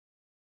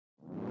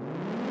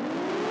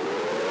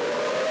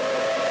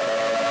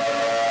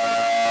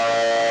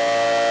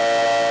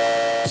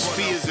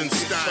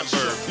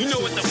Steinberg. You know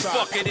what the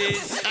fuck it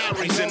is?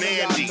 Aries and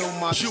Andy,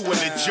 Jew and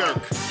the Jerk.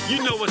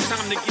 You know it's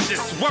time to get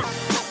this work.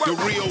 The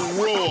real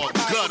raw,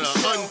 gutter,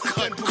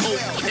 uncut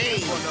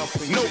cocaine.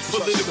 No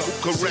political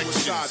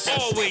corrections.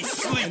 Always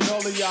sleep.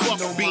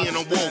 Fuck being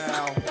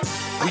awoke.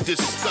 We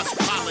discuss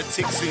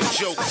politics and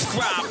jokes.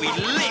 Subscribe, we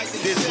lit.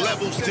 There's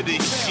levels to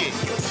this shit.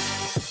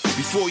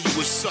 Before you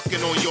was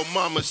sucking on your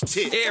mama's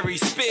tit.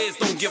 Aries Spears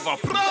don't give a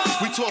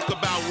fuck. We talk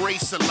about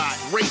race a lot,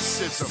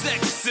 racism.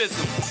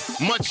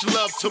 Sexism. Much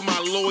love to my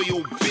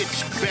loyal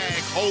bitch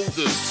bag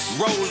holders.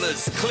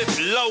 Rollers, clip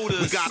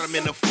loaders. We got them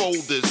in the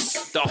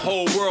folders. The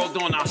whole world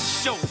on our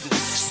shoulders.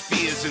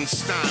 Spears and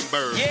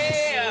Steinberg.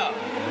 Yeah.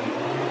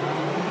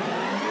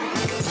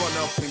 Run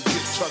up and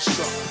get touched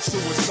up,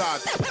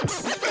 suicide.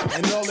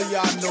 And all of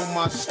y'all know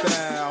my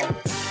style.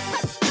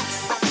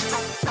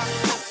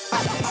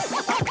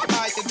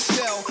 I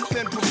excel,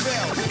 then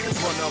prevail.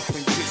 Run up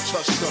and get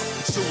touched up,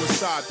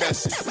 suicide,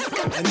 that's it.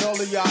 And all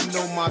of y'all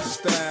know my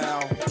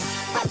style.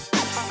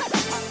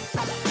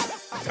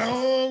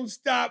 Don't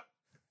stop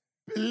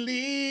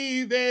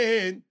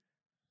believing.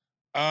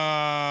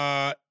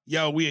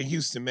 Yo, we in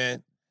Houston,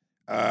 man.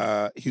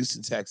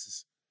 Houston,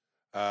 Texas.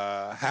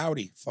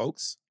 Howdy,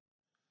 folks.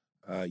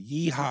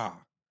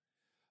 Yeehaw.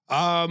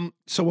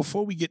 So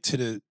before we get to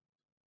the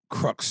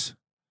crux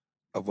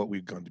of what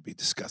we're going to be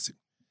discussing,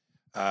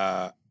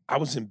 I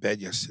was in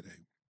bed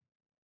yesterday,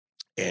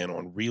 and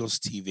on Reels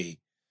TV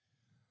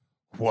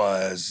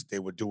they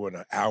were doing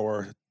an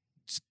hour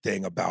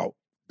thing about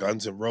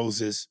Guns N'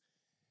 Roses,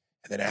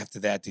 and then after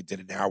that they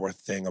did an hour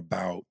thing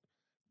about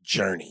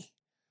Journey.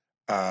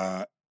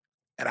 And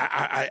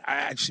I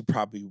actually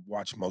probably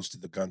watched most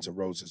of the Guns N'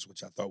 Roses,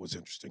 which I thought was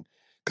interesting,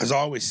 because I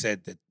always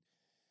said that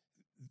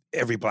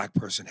every black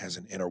person has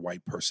an inner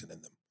white person in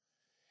them.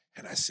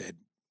 And I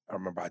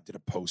remember I did a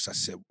post, I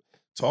said,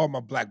 to all my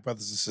black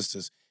brothers and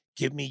sisters,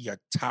 give me your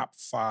top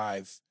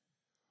 5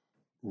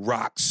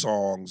 rock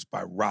songs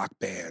by rock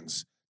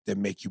bands that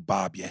make you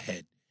bob your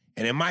head.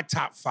 And in my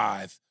top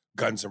 5,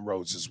 Guns N'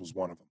 Roses was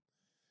one of them.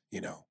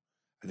 You know,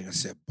 I think I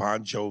said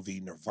Bon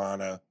Jovi,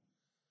 Nirvana,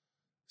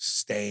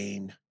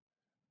 Stain,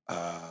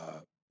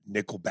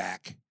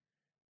 Nickelback,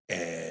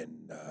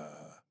 and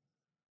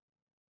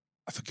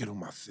I forget who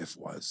my 5th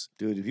was.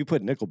 Dude, if you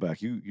put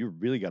Nickelback, you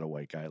really got a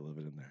white guy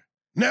living in there.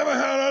 Never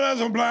heard of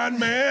as a blind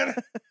man.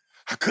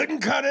 I couldn't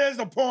cut as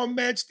a poor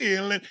man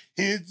stealing.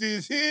 Is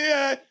this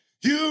here?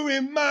 You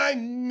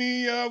remind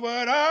me of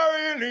what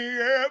I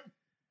really am.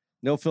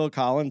 No Phil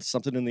Collins,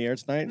 Something in the Air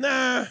Tonight?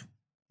 Nah.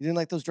 You didn't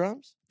like those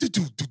drums?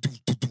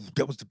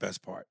 That was the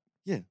best part.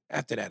 Yeah.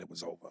 After that, it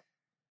was over.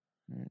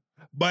 Right.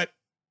 But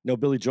no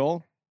Billy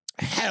Joel?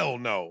 Hell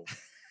no.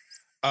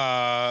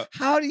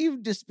 How do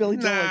you just Billy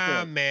Joel like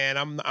that? Man,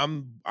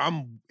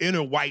 I'm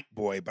inner white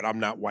boy, but I'm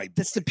not white boy.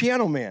 That's the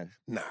Piano Man.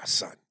 Nah,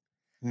 son.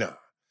 Nah.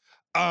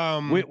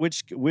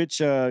 Which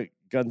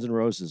Guns N'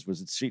 Roses?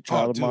 Was it Sweet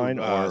Child of Mine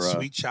or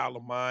Sweet Child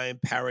of Mine,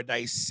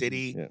 Paradise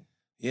City?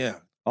 Yeah.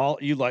 All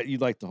you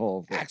like the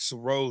whole Axl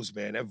Rose,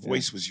 man. That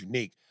voice was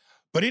unique.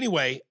 But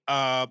anyway,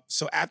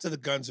 so after the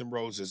Guns N'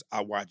 Roses,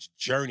 I watched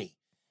Journey.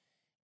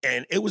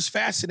 And it was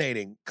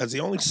fascinating because the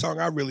only song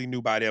I really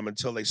knew by them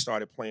until they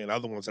started playing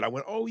other ones, and I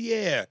went, oh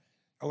yeah,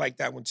 I like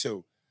that one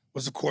too,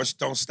 was of course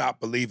Don't Stop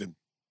Believing.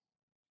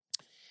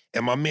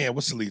 And my man,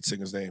 what's the lead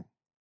singer's name?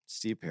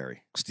 Steve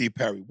Perry. Steve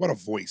Perry. What a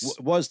voice.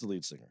 Was the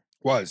lead singer.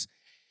 Was.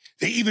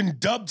 They even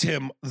dubbed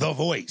him The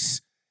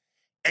Voice.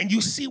 And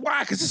you see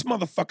why? Because this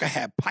motherfucker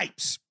had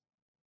pipes.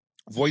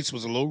 Voice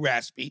was a little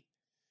raspy.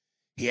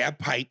 He had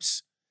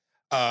pipes.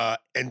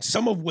 And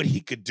some of what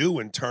he could do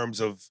in terms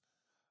of,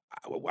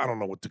 I don't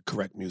know what the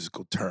correct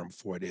musical term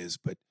for it is,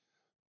 but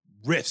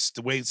riffs,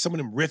 the way some of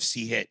them riffs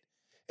he hit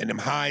and them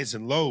highs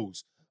and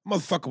lows,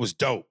 motherfucker was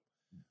dope.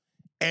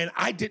 And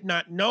I did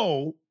not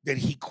know that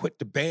he quit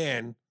the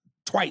band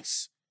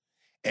twice.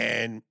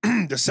 And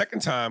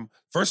the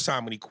first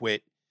time when he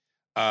quit,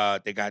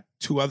 they got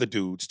 2 other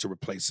dudes to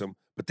replace him,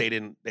 but they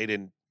didn't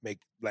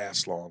make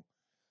last long.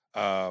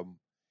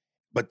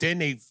 But then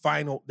they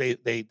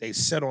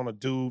set on a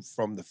dude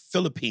from the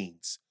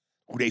Philippines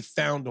who they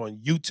found on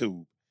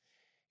YouTube.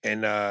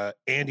 And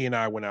Andy and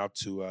I went out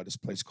to this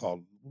place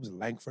called, what was it,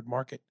 Langford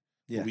Market?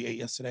 Yeah. We ate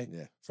yesterday?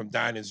 Yeah. From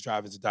Diners,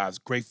 Drive-Ins, and Dives.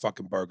 Great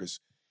fucking burgers.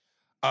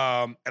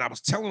 And I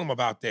was telling them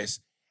about this.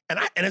 And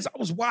as I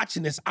was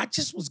watching this, I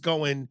just was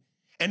going,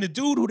 and the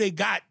dude who they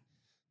got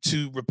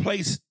to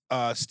replace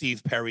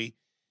Steve Perry,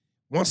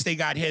 once they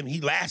got him,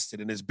 he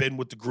lasted and has been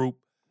with the group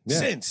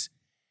since.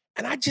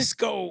 And I just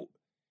go,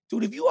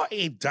 dude, if you are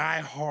a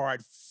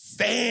diehard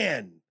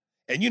fan,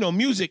 and you know,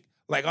 music,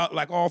 like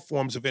all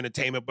forms of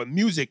entertainment, but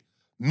music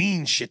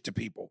means shit to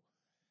people.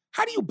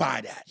 How do you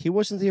buy that? He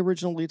wasn't the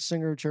original lead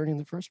singer of Journey in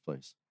the first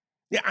place.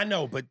 Yeah, I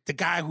know, but the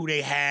guy who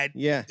they had,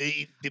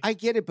 I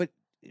get it, but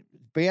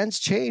bands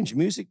change.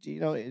 Music, you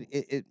know,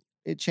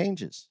 it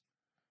changes,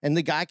 and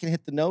the guy can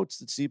hit the notes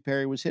that Steve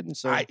Perry was hitting.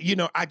 So I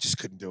just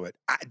couldn't do it.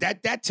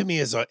 That to me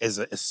is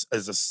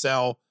a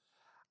sell.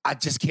 I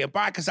just can't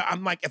buy, because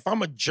I'm like, if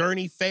I'm a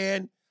Journey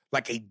fan,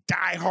 like a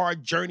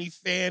diehard Journey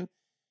fan,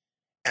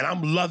 and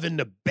I'm loving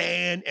the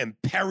band and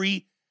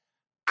Perry.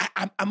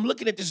 I'm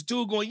looking at this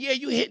dude going, yeah,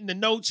 you hitting the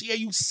notes. Yeah,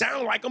 you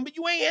sound like him, but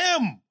you ain't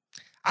him.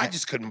 I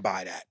just couldn't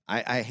buy that.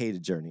 I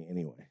hated Journey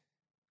anyway.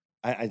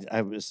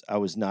 I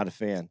was not a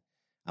fan.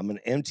 I'm an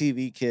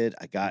MTV kid.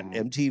 I got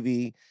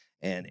MTV,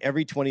 and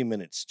every 20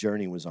 minutes,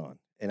 Journey was on.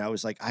 And I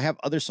was like, I have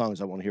other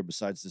songs I want to hear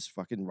besides this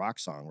fucking rock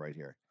song right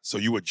here. So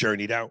you were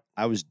journeyed out?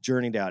 I was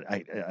journeyed out.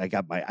 I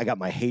got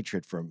my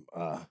hatred from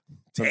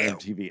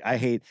MTV. I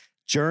hate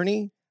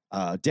Journey,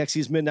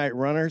 Dexy's Midnight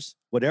Runners,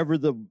 whatever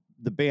the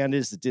band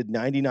is that did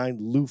 99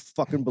 Lou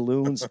fucking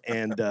balloons,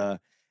 and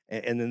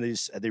then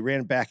they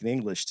ran back in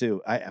English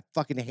too. I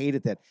fucking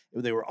hated that.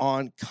 They were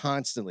on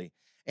constantly.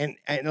 And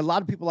a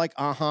lot of people like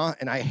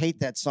and I hate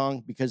that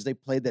song because they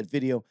played that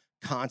video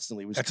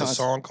constantly. It was That's a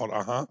song called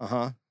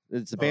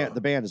It's the band.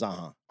 The band is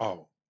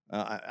Oh.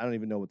 I don't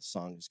even know what the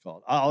song is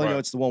called. All I know,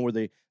 it's the one where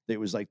they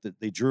was like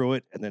they drew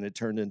it and then it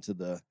turned into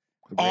the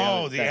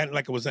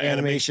like it was an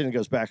animation. It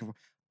goes back and forth.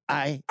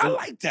 I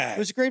like that. It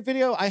was a great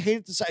video. I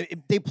hated this.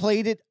 They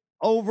played it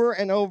over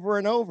and over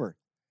and over.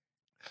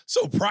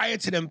 So prior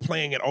to them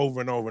playing it over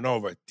and over and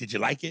over, did you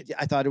like it? Yeah,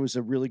 I thought it was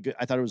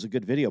a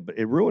good video, but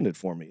it ruined it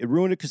for me. It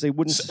ruined it because they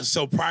wouldn't.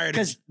 So prior to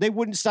because they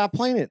wouldn't stop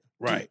playing it.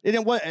 Right. They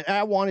didn't want.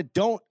 I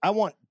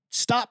want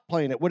stop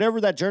playing it.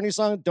 Whatever that Journey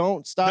song,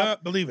 don't stop.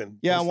 Not believing.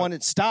 Yeah, I want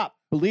it. Stop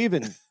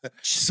believing.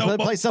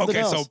 Play something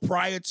else. So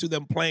prior to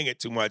them playing it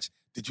too much,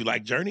 did you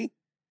like Journey?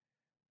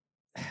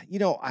 You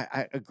know,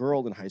 a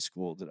girl in high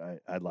school that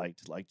I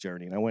liked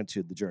Journey, and I went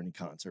to the Journey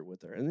concert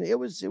with her, and it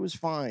was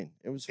fine.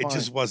 It was fine. It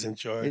just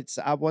wasn't your.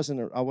 I wasn't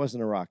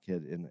a rock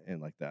kid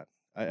in like that.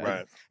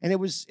 Right. And it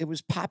was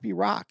poppy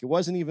rock. It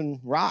wasn't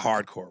even rock.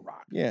 Hardcore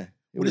rock. Yeah.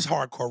 What is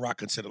hardcore rock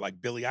considered?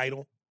 Like Billy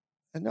Idol?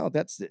 No,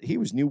 he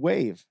was new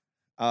wave.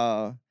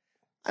 I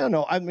don't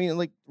know. I mean,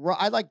 like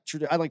I like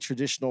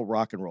traditional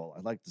rock and roll.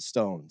 I like the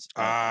Stones.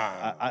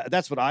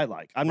 That's what I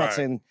like. I'm not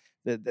saying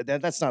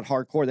that's not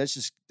hardcore.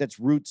 That's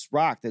roots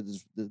rock. That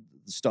is the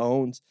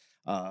Stones.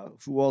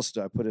 Who else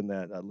do I put in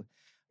that?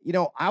 You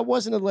know, I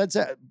wasn't a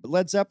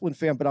Led Zeppelin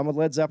fan, but I'm a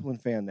Led Zeppelin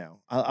fan now.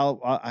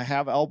 I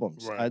have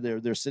albums. Right.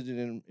 They're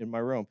sitting in my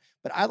room.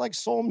 But I like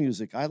soul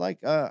music. I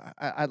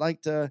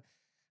liked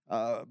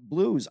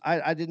blues.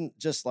 I didn't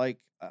just like,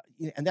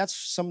 and that's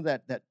some of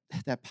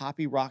that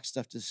poppy rock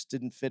stuff just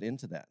didn't fit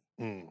into that.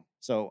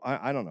 So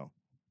I don't know.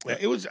 Yeah,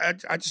 it was.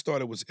 I just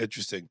thought it was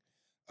interesting.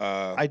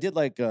 I did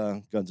like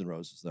Guns N'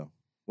 Roses though.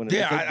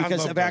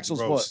 Because of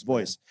Axl's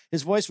voice. Man.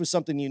 His voice was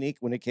something unique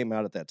when it came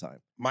out at that time.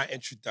 My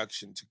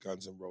introduction to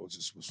Guns N'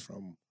 Roses was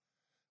from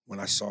when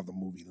I saw the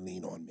movie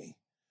Lean on Me,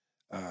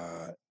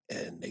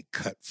 and they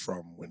cut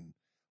from when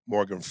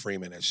Morgan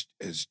Freeman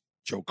as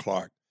Joe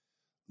Clark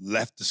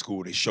left the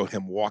school. They showed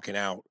him walking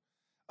out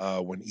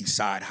when East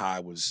Side High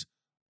was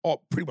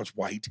all pretty much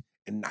white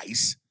and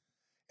nice,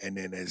 and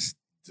then as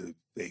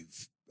they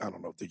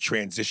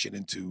transitioned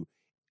into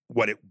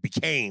what it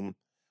became,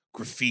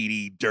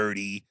 graffiti,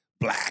 dirty,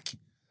 black.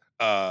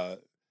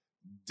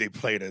 They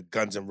played a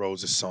Guns N'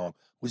 Roses song.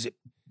 It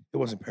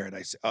wasn't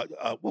Paradise.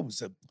 What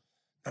was it?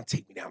 Not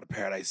Take Me Down to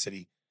Paradise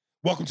City.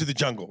 Welcome to the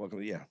Jungle.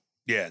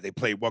 Yeah, they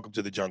played Welcome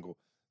to the Jungle.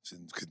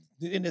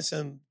 In this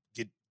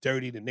get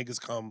dirty, the niggas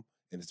come,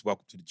 and it's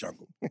Welcome to the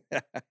Jungle.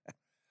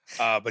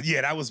 But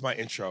yeah, that was my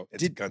intro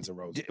into Guns N'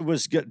 Roses. It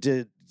was good.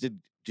 Did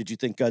you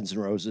think Guns N'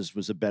 Roses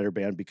was a better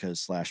band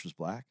because Slash was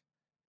black?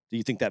 Do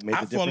you think that made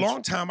the difference? For a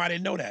long time, I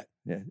didn't know that.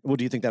 Yeah. Well,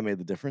 do you think that made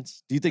the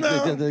difference? Do you think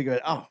they go,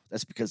 oh,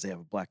 that's because they have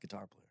a black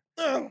guitar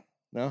player?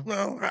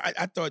 No.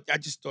 I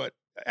just thought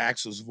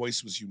Axl's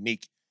voice was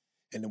unique,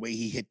 and the way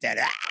he hit that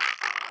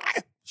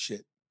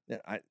shit. Yeah,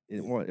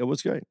 it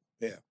was great.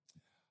 Yeah.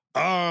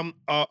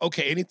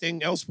 Okay.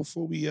 Anything else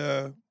before we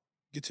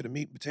get to the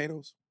meat and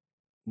potatoes?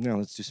 No,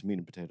 let's do some meat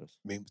and potatoes.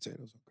 Meat and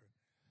potatoes.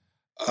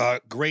 Okay.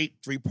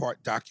 Great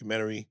 3-part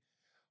documentary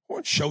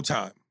on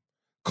Showtime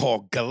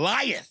called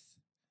Goliath.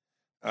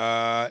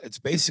 It's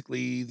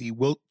basically the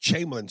Wilt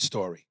Chamberlain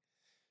story.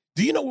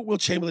 Do you know what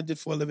Wilt Chamberlain did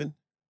for a living?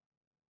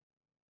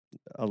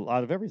 A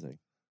lot of everything.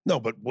 No,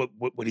 but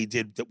what he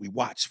did that we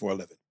watched for a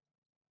living?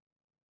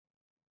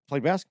 Play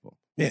basketball.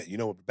 Yeah, you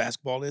know what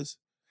basketball is?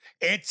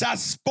 It's a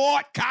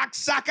sport,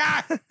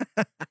 cocksucker.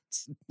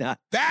 It's not.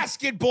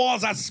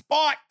 Basketball's a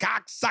sport,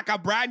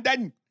 cocksucker,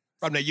 Brandon,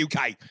 from the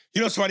UK.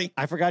 You know what's funny?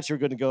 I forgot you were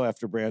going to go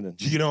after Brandon.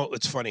 You know,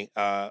 it's funny.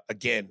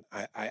 Again,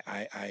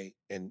 I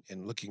in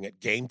looking at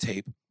game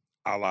tape,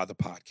 a la the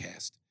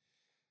podcast,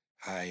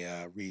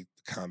 I read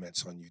the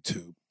comments on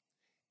YouTube,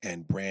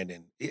 and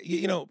Brandon,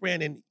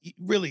 Brandon,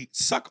 really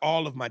suck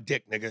all of my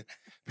dick, nigga,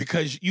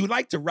 because you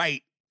like to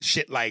write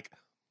shit like,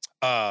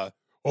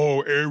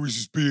 Aries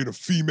is being a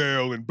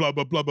female and blah,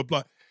 blah, blah, blah,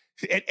 blah.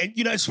 And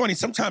it's funny.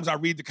 Sometimes I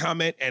read the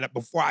comment, and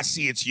before I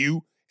see it's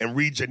you and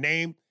read your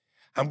name,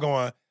 I'm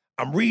going,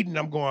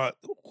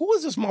 who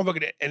is this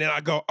motherfucker? And then I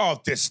go, oh,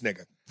 this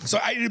nigga. So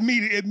I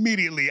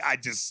immediately,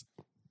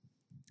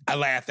 I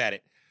laugh at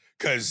it.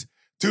 Because,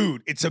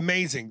 dude, it's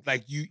amazing.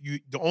 Like,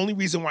 the only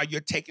reason why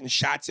you're taking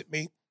shots at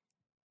me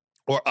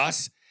or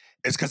us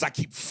is because I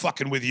keep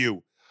fucking with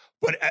you.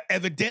 But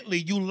evidently,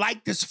 you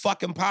like this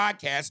fucking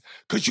podcast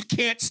because you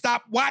can't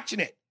stop watching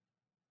it.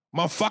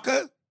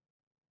 Motherfucker.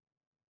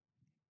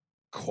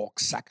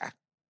 Corksucker.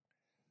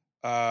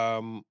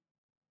 Let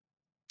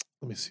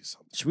me see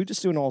something. Should we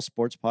just do an all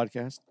sports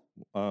podcast?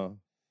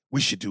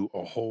 We should do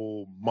a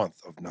whole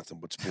month of nothing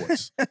but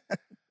sports.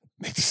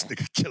 Make this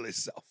nigga kill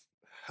himself.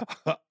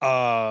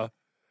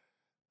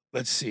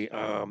 Let's see.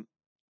 Off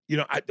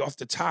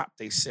the top,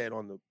 they said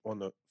on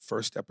the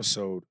first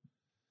episode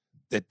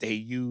that they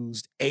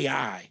used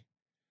AI.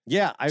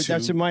 Yeah,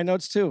 that's in my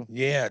notes too.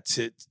 Yeah,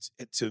 to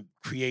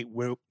create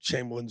Wilt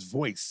Chamberlain's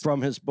voice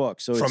From his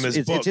book. So From his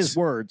it's books. his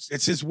words.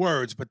 It's his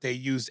words, but they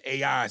used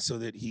AI so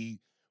that he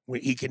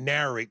can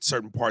narrate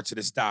certain parts of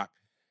this doc.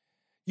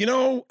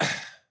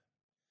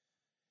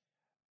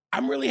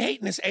 I'm really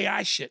hating this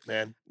AI shit,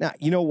 man. Now,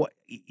 you know what?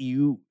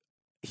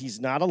 He's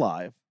not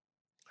alive.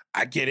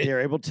 I get it.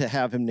 They're able to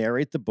have him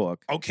narrate the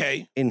book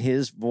Okay. in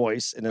his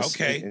voice, in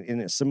Okay. in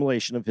a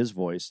simulation of his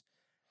voice.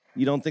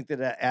 You don't think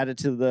that added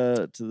to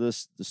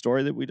the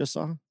story that we just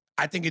saw?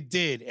 I think it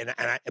did,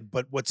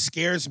 but what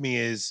scares me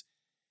is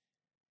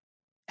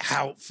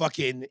how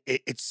fucking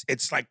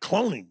it's like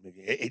cloning.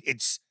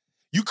 It's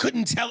you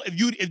couldn't tell if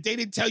they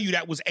didn't tell you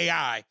that was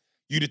AI,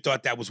 you'd have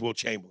thought that was Wilt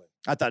Chamberlain.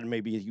 I thought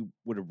maybe you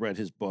would have read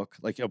his book,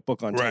 like a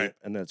book on Right. tape,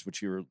 and that's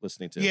what you were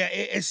listening to. Yeah,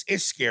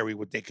 it's scary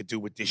what they could do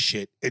with this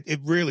shit.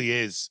 It really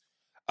is.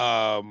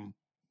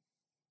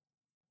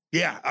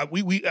 Yeah, I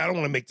don't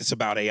want to make this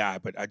about AI,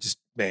 but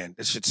man,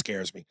 this shit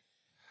scares me.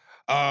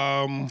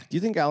 Do you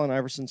think Allen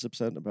Iverson's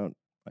upset about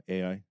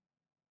AI?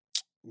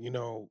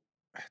 That'd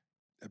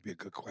be a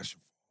good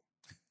question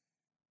for him.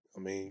 I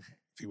mean,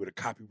 if he would have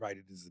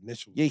copyrighted his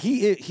initials. Yeah,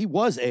 he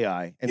was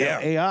AI, and Yeah.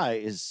 now AI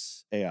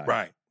is AI.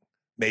 Right.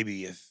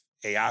 Maybe if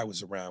AI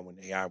was around when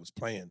AI was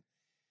playing,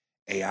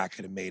 AI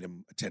could have made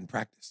him attend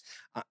practice.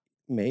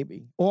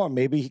 Maybe. Or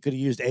maybe he could have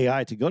used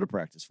AI to go to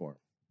practice for him.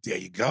 There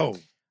you go.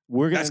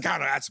 We're gonna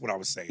That's what I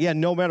was saying. Yeah,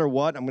 no matter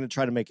what, I'm gonna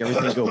try to make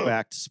everything go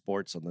back to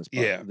sports on this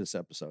this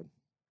episode.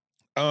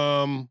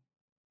 I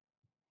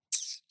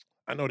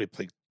know they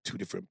play two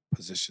different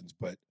positions,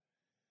 but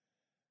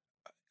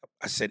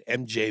I said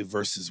MJ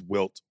versus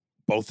Wilt,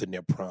 both in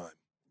their prime.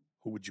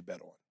 Who would you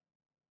bet on?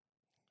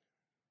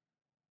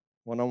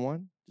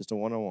 1-on-1? Just a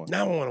 1-on-1?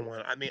 Not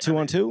 1-on-1. I mean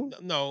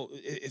 2-on-2? No,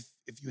 if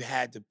you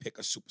had to pick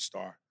a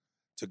superstar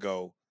to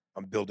go,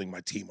 I'm building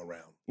my team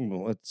around.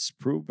 Well, it's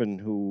proven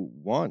who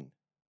won.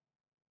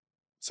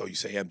 So you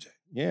say MJ.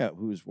 Yeah,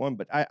 who's won?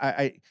 But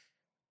I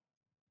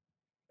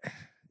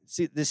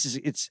see.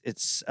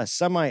 It's a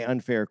semi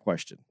unfair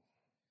question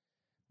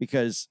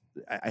because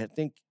I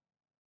think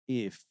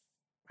if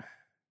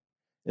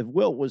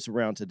Wilt was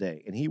around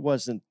today and he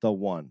wasn't the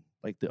one,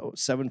 like the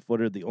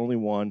 7-footer, the only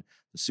one,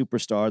 the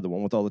superstar, the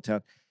one with all the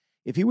talent,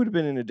 if he would have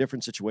been in a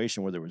different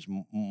situation where there was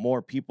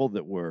more people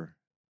that were,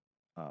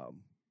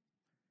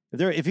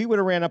 if he would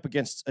have ran up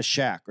against a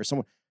Shaq or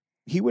someone,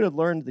 he would have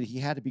learned that he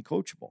had to be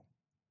coachable.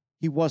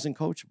 He wasn't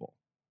coachable.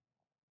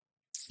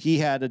 He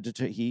had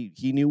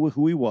he knew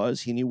who he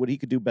was. He knew what he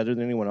could do better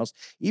than anyone else.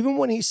 Even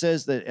when he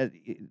says that,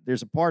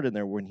 there's a part in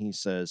there when he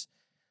says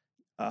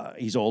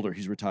he's older,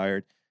 he's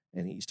retired,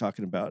 and he's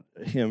talking about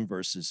him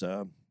versus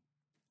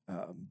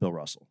Bill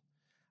Russell.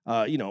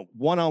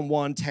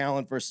 One-on-one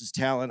talent versus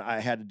talent.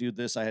 I had to do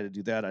this. I had to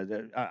do that.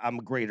 I'm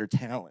a greater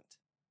talent.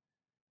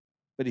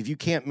 But if you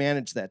can't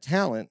manage that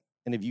talent,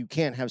 and if you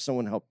can't have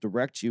someone help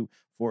direct you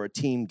for a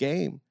team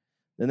game,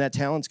 then that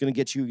talent's going to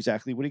get you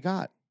exactly what he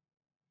got.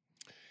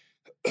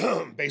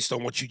 Based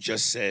on what you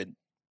just said,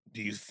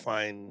 do you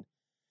find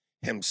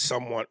him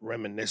somewhat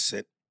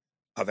reminiscent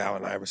of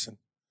Allen Iverson?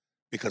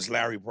 Because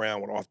Larry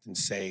Brown would often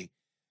say,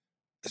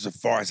 as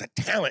far as a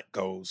talent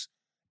goes,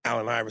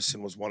 Allen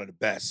Iverson was one of the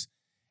best.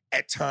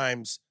 At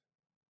times,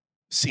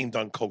 seemed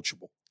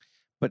uncoachable,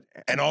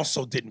 and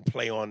also didn't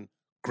play on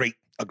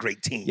a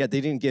great team. Yeah,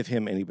 they didn't give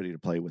him anybody to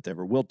play with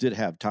ever. Wilt did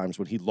have times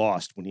when he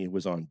lost when he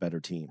was on better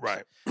teams.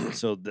 Right.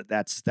 So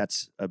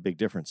that's a big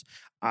difference.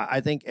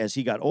 I think as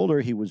he got older,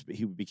 he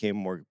became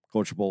more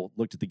coachable,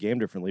 looked at the game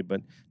differently.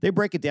 But they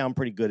break it down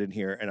pretty good in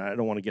here, and I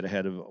don't want to get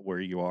ahead of where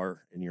you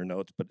are in your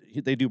notes, but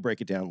they do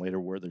break it down later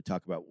where they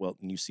talk about Wilt,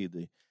 and you see if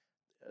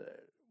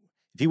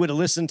he would have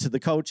listened to the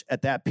coach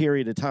at that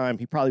period of time,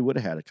 he probably would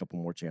have had a couple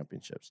more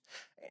championships.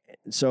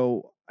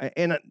 So,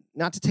 and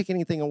not to take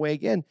anything away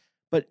again,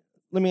 but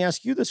let me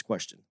ask you this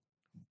question.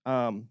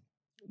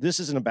 This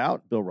isn't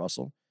about Bill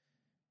Russell,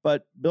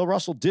 but Bill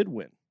Russell did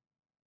win.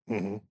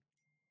 Mm-hmm.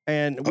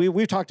 And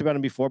we've talked about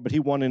him before, but he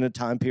won in a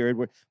time period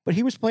but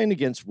he was playing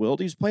against Wilt.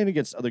 He was playing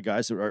against other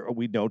guys that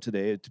we know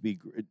today to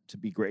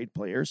be great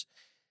players.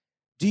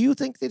 Do you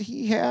think that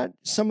he had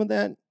some of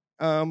that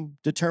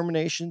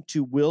determination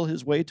to will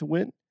his way to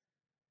win?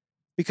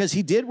 Because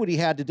he did what he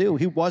had to do.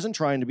 He wasn't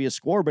trying to be a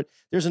scorer, but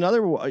there's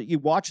another you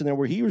watch in there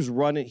where he was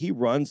running, he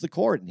runs the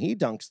court and he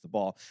dunks the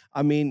ball.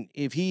 I mean,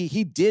 if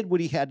he did what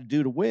he had to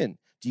do to win,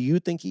 do you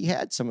think he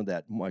had some of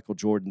that Michael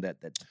Jordan,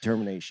 that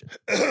determination?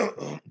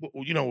 Well,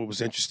 you know what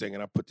was interesting,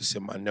 and I put this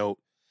in my note,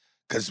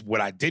 because what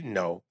I didn't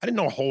know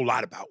a whole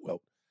lot about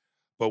Wilt,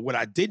 But what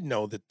I did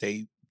know that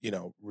they,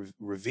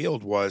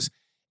 revealed was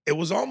it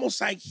was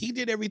almost like he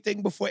did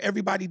everything before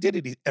everybody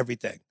did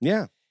everything.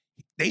 Yeah.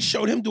 They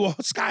showed him do a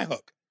sky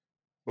hook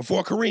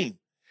before Kareem.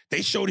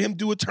 They showed him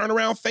do a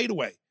turnaround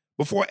fadeaway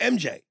before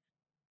MJ.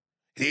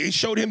 They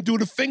showed him do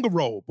the finger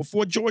roll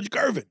before George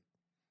Gervin.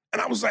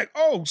 And I was like,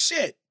 oh,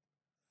 shit.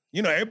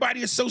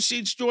 Everybody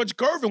associates George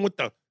Gervin with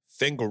the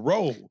finger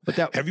roll. But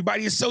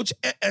everybody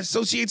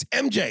associates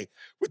MJ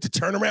with the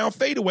turnaround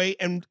fadeaway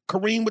and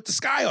Kareem with the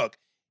sky hook.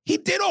 He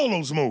did all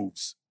those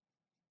moves.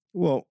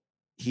 Well,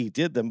 he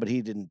did them, but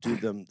he didn't do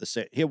them the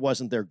same. It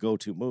wasn't their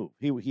go-to move.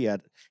 He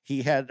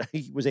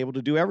was able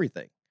to do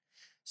everything.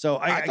 So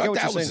I thought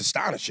that was saying.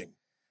 astonishing.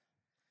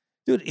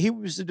 Dude, he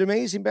was an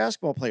amazing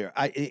basketball player.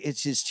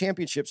 It's his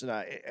championships, and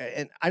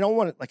I don't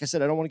want to, like I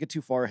said, I don't want to get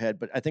too far ahead,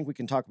 but I think we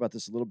can talk about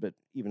this a little bit,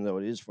 even though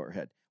it is far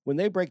ahead. When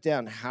they break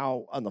down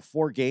how on the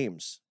 4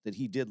 games that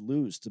he did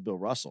lose to Bill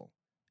Russell,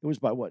 it was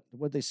by what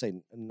did they say,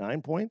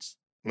 9 points?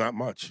 Not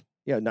much.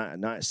 Yeah,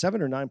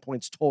 7 or 9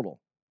 points total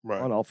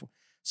Right. on all 4.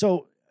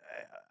 So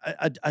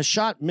a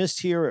shot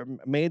missed here,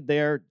 made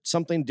there,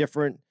 something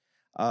different,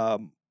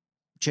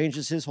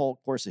 changes his whole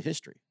course of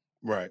history.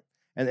 Right.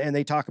 And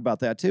they talk about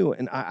that too.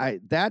 And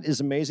I that is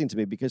amazing to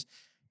me because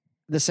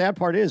the sad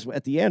part is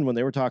at the end when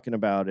they were talking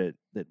about it,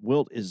 that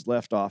Wilt is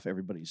left off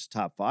everybody's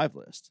top 5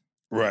 list.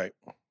 Right.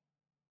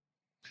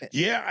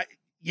 Yeah.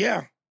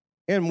 Yeah.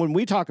 And when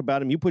we talk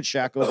about him, you put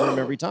Shaq over him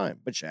every time,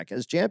 but Shaq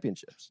has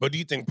championships. But do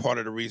you think part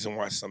of the reason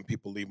why some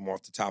people leave him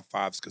off the top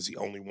 5 is because he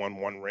only won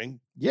 1 ring?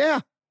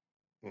 Yeah.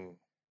 Hmm.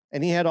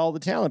 And he had all the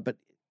talent, but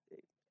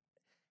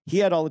he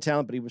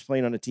was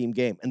playing on a team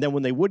game. And then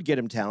when they would get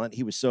him talent,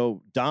 he was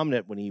so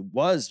dominant when he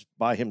was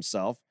by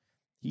himself,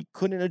 he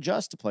couldn't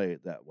adjust to play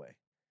it that way.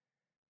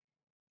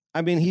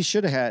 I mean, he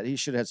should have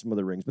had some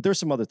other rings, but there's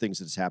some other things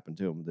that's happened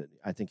to him that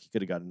I think he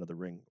could have got another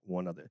ring,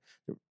 one other.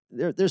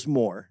 There's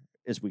more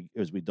as we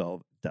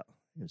delve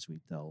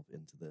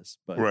into this.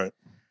 But Right.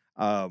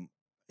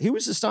 He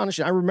was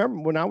astonishing. I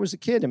remember when I was a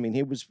kid, I mean,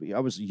 I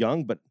was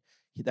young, but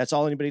that's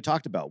all anybody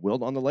talked about.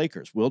 Wilt on the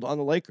Lakers. Wilt on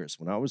the Lakers.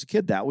 When I was a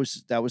kid, that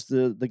was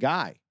the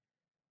guy.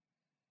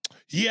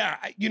 Yeah,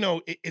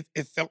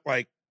 it felt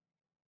like,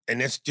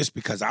 and it's just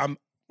because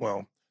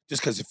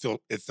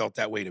it felt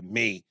that way to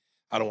me.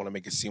 I don't want to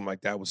make it seem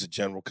like that was a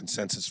general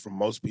consensus from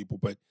most people,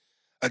 but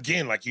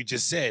again, like you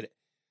just said,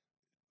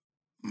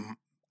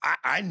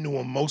 I knew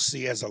him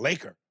mostly as a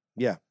Laker.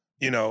 Yeah,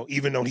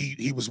 even though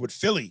he was with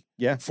Philly,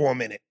 yeah, for a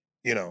minute,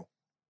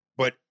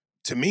 but.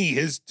 To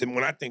me,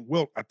 when I think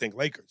Wilt, I think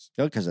Lakers.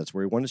 Because that's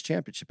where he won his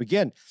championship.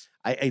 Again,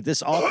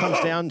 this all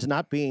comes down to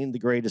not being the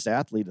greatest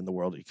athlete in the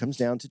world. It comes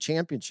down to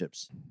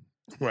championships.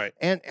 Right.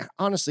 And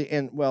honestly,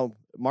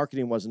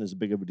 marketing wasn't as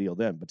big of a deal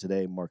then, but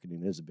today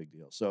marketing is a big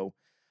deal. So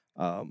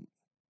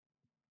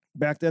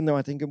back then, though,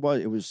 I think it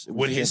was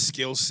with his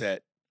skill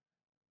set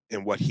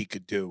and what he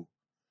could do,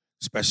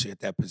 especially at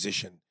that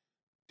position,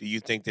 do you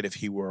think that if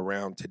he were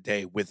around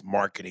today with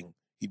marketing,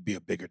 he'd be a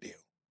bigger deal?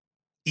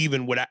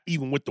 Even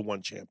with the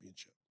 1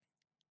 championship,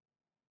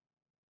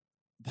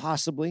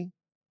 possibly,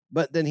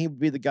 but then he would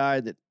be the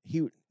guy that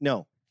he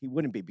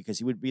wouldn't be, because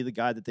he would be the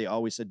guy that they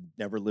always said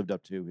never lived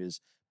up to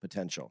his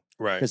potential,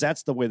 right? Because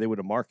that's the way they would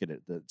have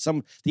marketed it.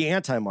 The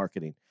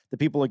anti-marketing, the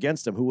people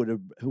against him who would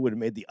have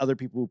made the other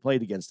people who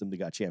played against him that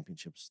got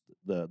championships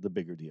the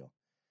bigger deal.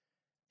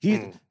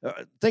 Think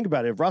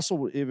about it.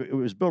 If it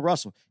was Bill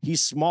Russell,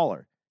 he's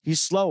smaller, he's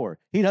slower,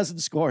 he doesn't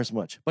score as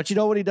much, but you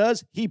know what he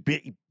does? He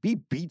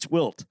beats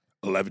Wilt.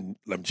 11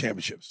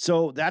 championships.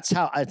 So that's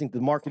how I think the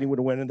marketing would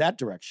have went in that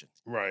direction.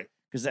 Right.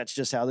 Because that's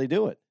just how they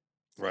do it.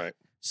 Right.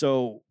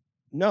 So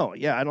no,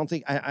 yeah, I don't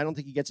think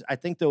he gets it. I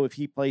think though, if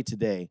he played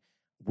today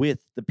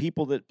with the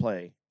people that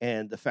play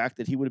and the fact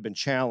that he would have been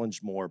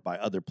challenged more by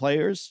other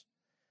players,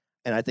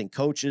 and I think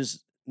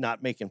coaches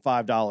not making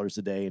 $5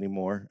 a day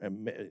anymore,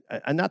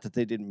 and not that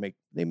they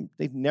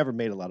never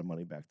made a lot of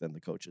money back then, the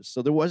coaches.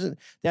 So there wasn't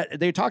that.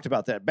 They talked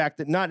about that back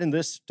then, not in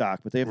this doc,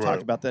 but they have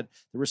talked about that.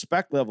 The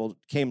respect level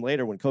came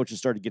later when coaches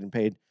started getting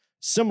paid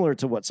similar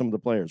to what some of the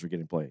players were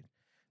getting paid.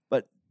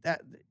 But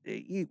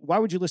why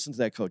would you listen to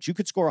that coach? You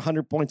could score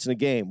 100 points in a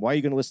game. Why are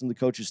you going to listen to the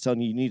coaches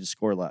telling you need to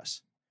score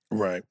less?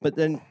 Right. But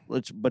then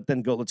let's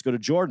go to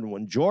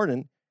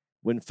Jordan.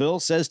 When Phil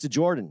says to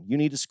Jordan, you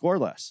need to score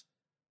less,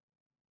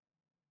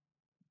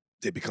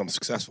 they become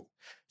successful.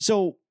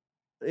 So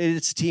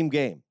it's a team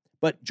game.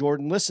 But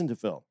Jordan listened to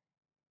Phil,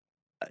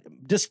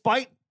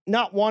 despite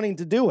not wanting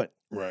to do it.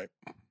 Right.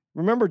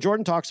 Remember,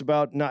 Jordan talks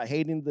about not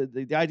hating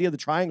the idea of the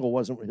triangle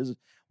wasn't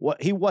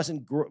he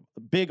wasn't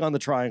big on the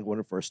triangle when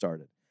it first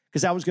started,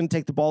 because that was going to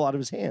take the ball out of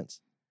his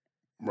hands.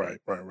 Right.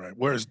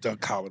 Where's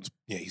Doug Collins?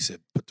 Yeah, he said,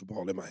 put the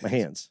ball in my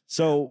hands.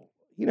 So,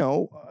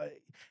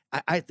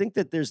 I think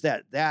that there's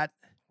that.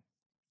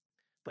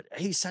 But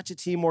he's such a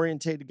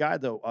team-oriented guy,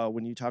 though.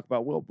 When you talk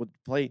about Wilt, with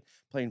playing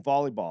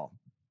volleyball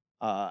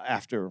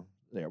after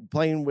there,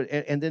 playing with,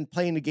 and then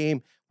playing the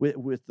game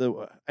with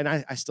the, and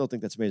I still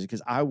think that's amazing,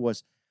 because I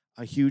was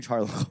a huge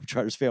Harlem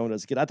Globetrotters fan when I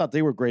was a kid. I thought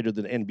they were greater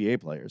than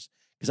NBA players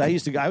because I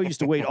used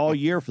to wait all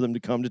year for them to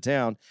come to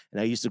town, and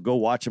I used to go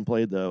watch them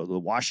play the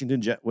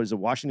Washington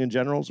Washington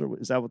Generals, or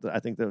is that what I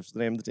think that was the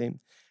name of the team?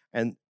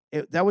 And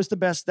that was the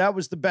best. That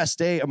was the best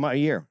day of my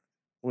year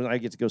when I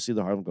get to go see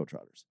the Harlem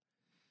Globetrotters.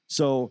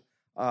 So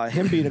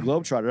him being a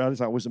Globetrotter, I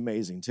thought was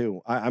amazing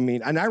too. I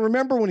mean, and I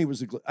remember when he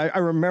was I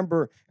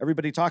remember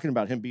everybody talking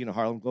about him being a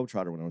Harlem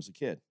Globetrotter when I was a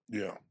kid.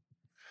 Yeah.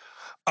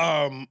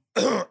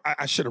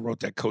 I should have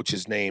wrote that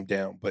coach's name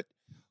down, but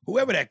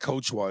whoever that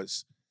coach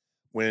was,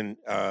 when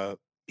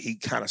he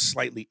kind of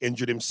slightly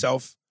injured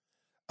himself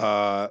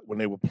when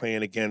they were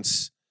playing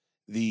against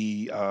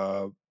the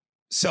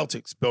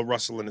Celtics, Bill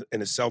Russell and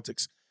the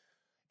Celtics,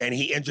 and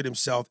he injured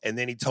himself, and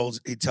then he tells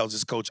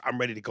his coach, "I'm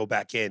ready to go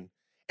back in,"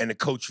 and the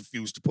coach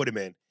refused to put him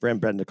in. Fran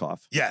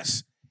Bendikoff.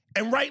 Yes,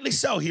 and rightly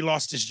so. He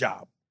lost his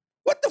job.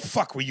 What the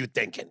fuck were you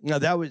thinking? No,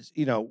 that was,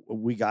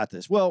 we got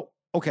this. Well,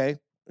 okay.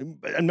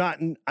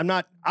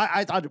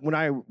 I thought when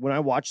I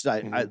watched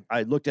that,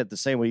 I looked at it the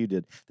same way you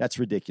did. That's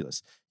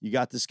ridiculous. You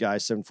got this guy,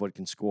 7 foot,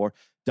 can score,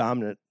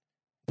 dominant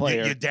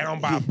player. You're down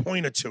by a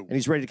point or two. And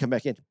he's ready to come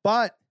back in.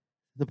 But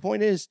the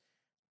point is,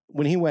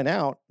 when he went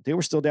out, they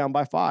were still down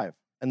by 5.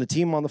 And the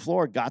team on the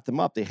floor got them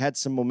up. They had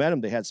some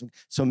momentum.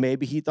 So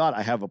maybe he thought,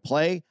 I have a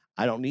play.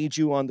 I don't need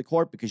you on the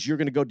court because you're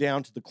going to go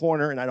down to the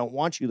corner and I don't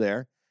want you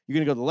there. You're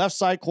going to go to the left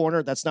side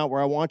corner. That's not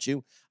where I want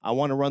you. I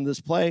want to run this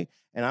play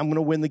and I'm going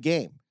to win the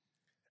game.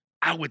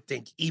 I would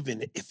think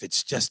even if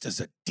it's just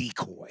as a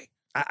decoy.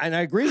 And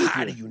I agree with you.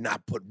 How do you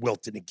not put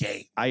Wilt in the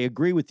game? I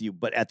agree with you.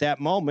 But at that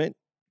moment,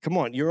 come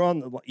on, you're on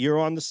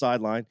the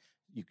sideline.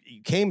 You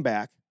came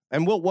back.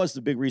 And Wilt was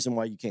the big reason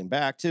why you came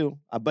back too.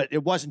 But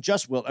it wasn't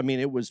just Wilt. I mean,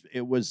 it was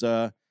who was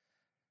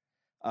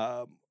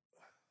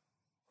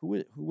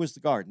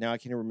the guard? Now I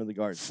can't even remember the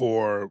guard.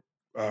 For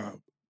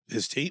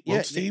his team?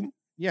 Wilt's team?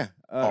 Yeah.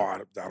 I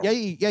don't.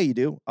 Yeah, you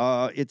do.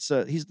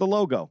 He's the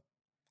logo.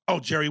 Oh,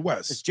 Jerry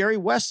West. It's Jerry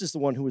West is the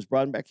one who was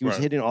brought him back. He was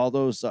hitting all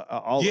those those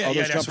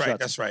jump shots.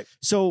 That's right.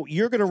 So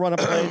you're going to run a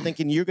play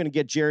thinking you're going to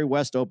get Jerry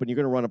West open. You're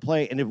going to run a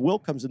play, and if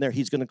Wilt comes in there,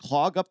 he's going to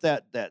clog up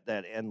that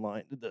end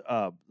line,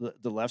 the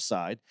left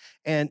side,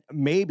 and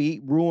maybe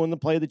ruin the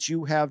play that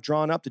you have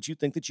drawn up that you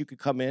think that you could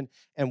come in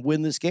and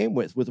win this game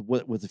with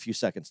a few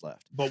seconds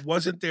left. But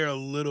wasn't there a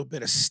little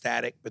bit of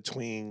static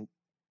between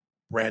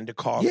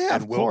Bendikoff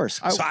and Wilt? Of course.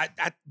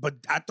 But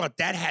I thought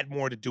that had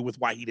more to do with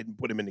why he didn't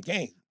put him in the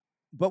game.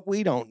 But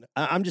we don't.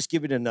 I'm just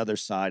giving another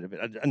side of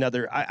it.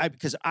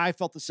 Because I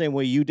felt the same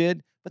way you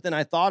did. But then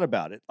I thought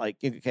about it. Like,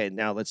 okay,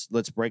 now let's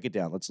break it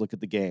down. Let's look at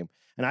the game.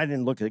 And I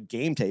didn't look at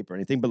game tape or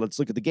anything. But let's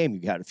look at the game.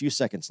 You got a few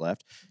seconds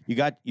left. You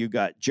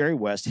got Jerry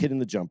West hitting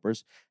the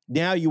jumpers.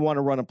 Now you want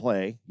to run a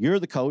play. You're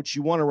the coach.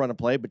 You want to run a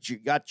play, but you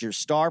got your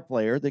star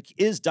player that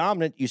is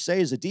dominant. You say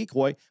is a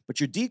decoy,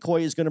 but your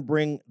decoy is going to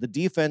bring the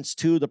defense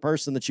to the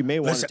person that you may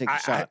want to take a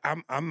shot.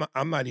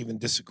 I'm not even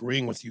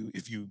disagreeing with you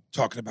if you're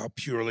talking about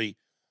purely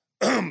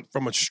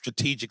from a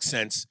strategic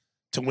sense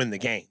to win the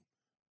game.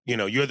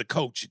 You're the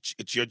coach.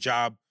 It's your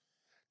job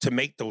to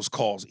make those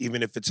calls,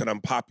 even if it's an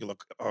unpopular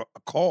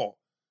call.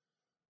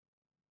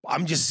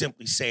 I'm just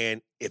simply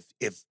saying if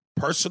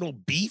personal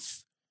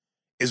beef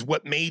is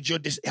what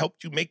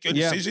helped you make your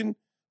decision,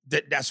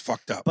 that's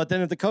fucked up. But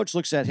then if the coach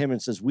looks at him and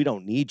says, "We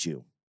don't need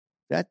you,"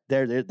 that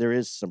there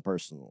is some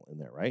personal in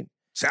there, right?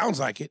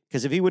 Sounds like it.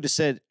 Because if he would have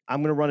said,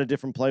 "I'm going to run a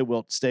different play,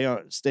 we'll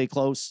stay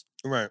close,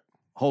 right?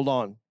 Hold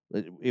on."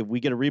 If we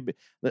get a rebound,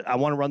 I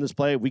want to run this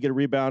play. If we get a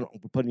rebound,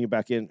 we're putting you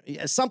back in.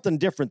 Something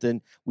different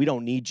than "we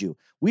don't need you."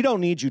 "We don't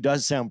need you"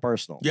 does sound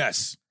personal.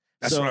 Yes,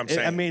 that's what I'm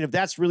saying. I mean, if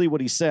that's really what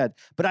he said,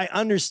 but I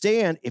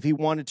understand if he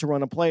wanted to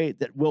run a play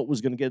that Wilt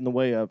was going to get in the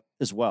way of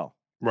as well.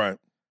 Right.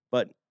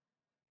 But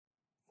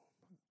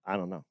I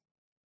don't know.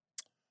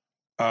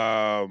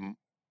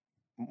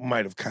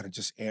 Might have kind of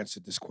just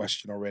answered this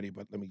question already,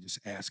 but let me just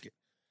ask it.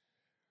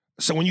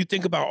 So when you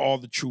think about all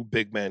the true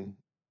big men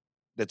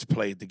that's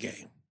played the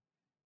game,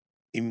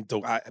 even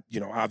though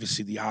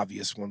obviously the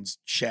obvious ones,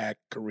 Shaq,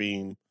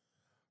 Kareem,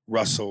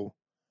 Russell,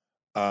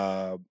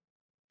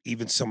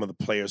 even some of the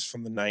players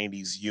from the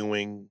 90s,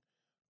 Ewing,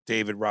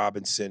 David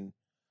Robinson,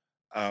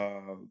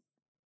 I'll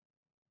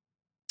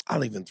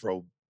even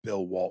throw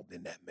Bill Walton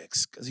in that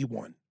mix because he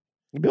won.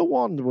 Bill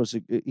Walton was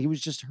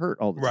just hurt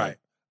all the time.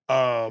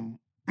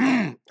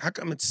 Right. How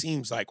come it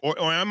seems like, or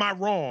am I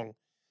wrong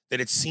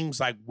that it seems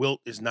like Wilt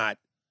is not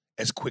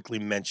as quickly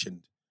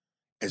mentioned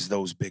as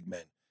those big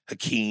men?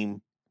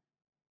 Hakeem.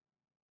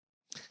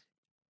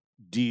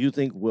 Do you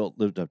think Wilt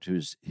lived up to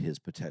his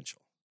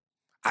potential?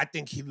 I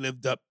think he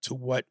lived up to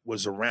what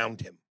was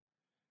around him.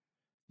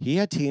 He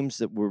had teams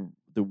that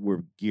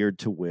were geared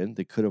to win.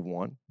 They could have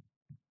won.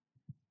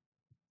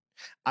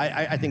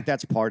 I think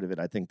that's part of it.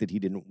 I think that he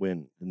didn't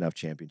win enough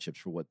championships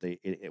for what the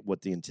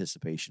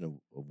anticipation of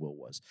Wilt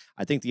was.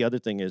 I think the other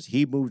thing is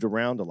he moved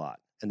around a lot,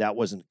 and that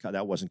wasn't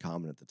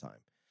common at the time,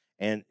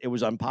 and it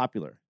was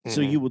unpopular. Mm-hmm.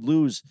 So you would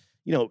lose.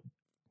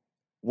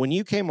 When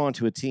you came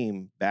onto a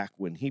team back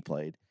when he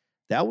played,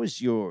 that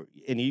was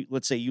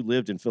let's say you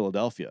lived in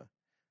Philadelphia,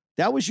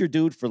 that was your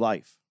dude for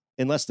life.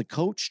 unless the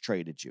coach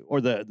traded you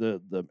or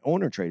the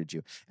owner traded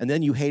you. And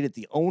then you hated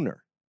the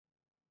owner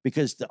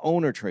because the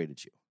owner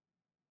traded you.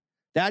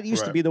 That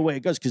used to be the way it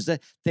goes because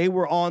they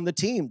were on the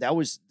team.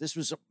 This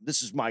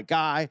is my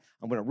guy.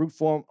 I'm going to root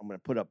for him. I'm going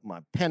to put up my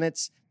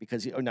pennants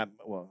because I'm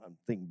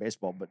thinking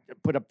baseball, but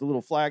put up the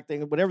little flag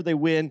thing. Whatever they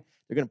win,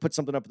 they're going to put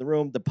something up in the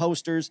room. The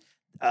posters,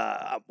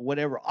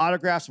 whatever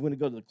autographs. I'm going to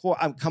go to the court.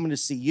 I'm coming to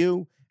see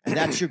you, and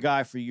that's your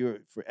guy for your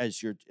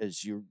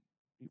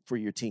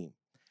team.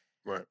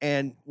 Right.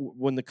 And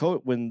when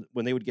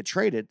when they would get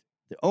traded,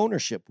 the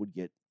ownership would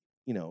get,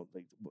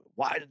 like,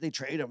 why did they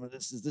trade him?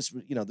 This is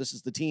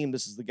the team.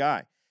 This is the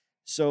guy.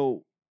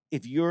 So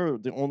if you're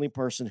the only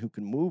person who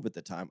can move at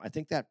the time, I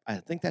think that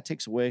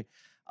takes away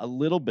a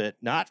little bit,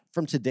 not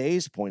from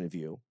today's point of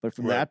view, but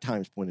from that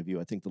time's point of view.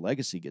 I think the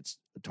legacy gets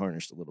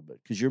tarnished a little bit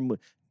because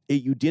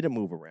you didn't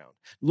move around.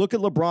 Look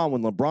at LeBron.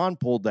 When LeBron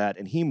pulled that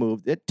and he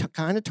moved, it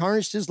kind of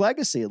tarnished his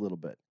legacy a little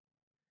bit.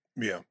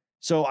 Yeah.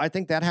 So I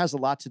think that has a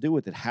lot to do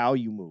with it. How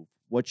you move,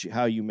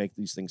 how you make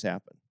these things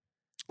happen.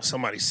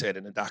 Somebody said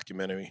in the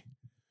documentary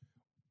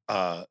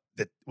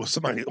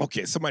somebody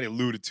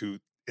alluded to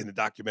in the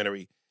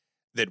documentary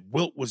that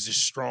Wilt was as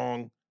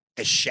strong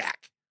as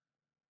Shaq.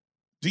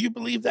 Do you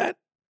believe that?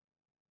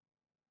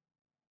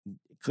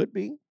 It could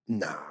be.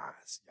 Nah,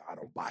 I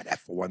don't buy that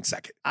for 1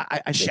 second.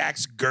 I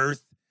Shaq's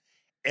girth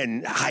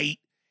and height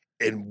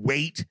and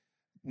weight.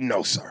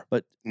 No, sir.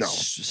 But no.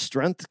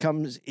 Strength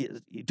comes.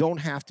 You don't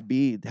have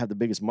to have the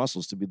biggest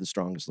muscles to be the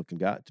strongest looking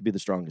guy, to be the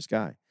strongest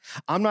guy.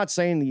 I'm not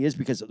saying he is,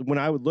 because when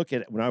I would look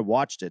at it, when I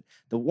watched it,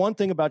 the one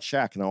thing about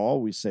Shaq, and I'll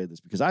always say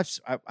this because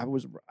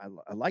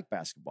I like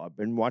basketball. I've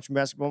been watching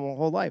basketball my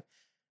whole life.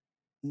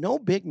 No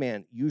big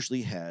man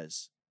usually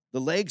has the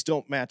legs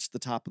don't match the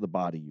top of the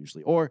body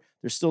usually, or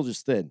they're still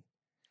just thin.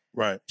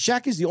 Right.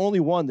 Shaq is the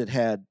only one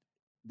that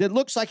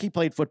looks like he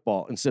played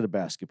football instead of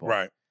basketball.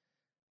 Right.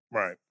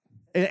 Right.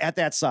 At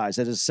that size,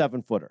 at a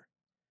 7-footer,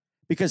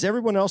 because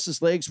everyone else's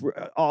legs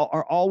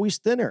are always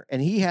thinner,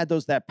 and he had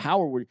that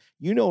power where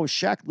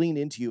Shaq leaned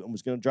into you and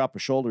was going to drop a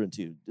shoulder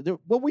into you.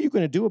 What were you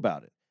going to do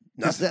about it?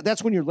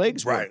 That's when your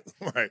legs right,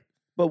 were. right.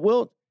 But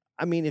Wilt,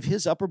 I mean, if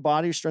his upper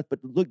body strength, but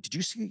look, did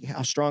you see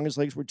how strong his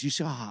legs were? Did you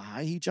see how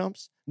high he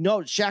jumps?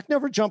 No, Shaq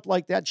never jumped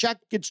like that. Shaq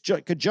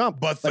could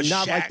jump, but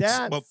not like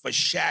that. But for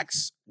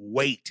Shaq's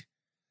weight,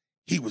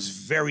 he was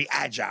very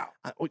agile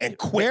and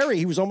quick.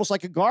 He was almost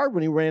like a guard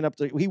when he ran up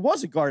he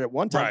was a guard at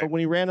one time, but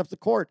when he ran up the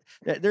court,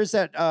 there's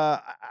that, I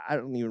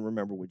don't even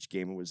remember which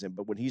game it was in,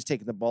 but when he's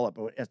taking the ball up,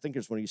 I think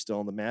it's when he's still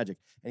in the Magic,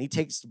 and he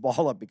takes the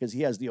ball up because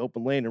he has the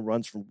open lane and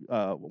runs from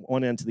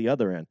one end to the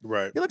other end.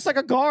 Right. He looks like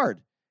a guard.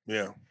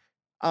 Yeah.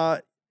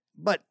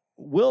 But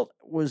Wilt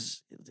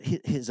was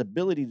his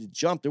ability to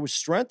jump. There was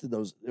strength in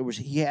those.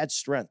 He had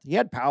strength. He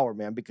had power,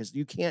 man, because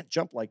you can't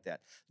jump like that.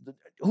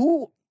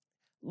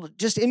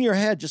 Just in your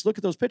head, just look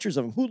at those pictures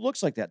of him. Who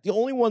looks like that? The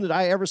only one that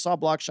I ever saw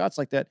block shots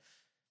like that,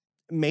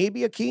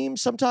 maybe Akeem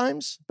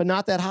sometimes, but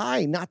not that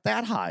high. Not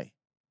that high.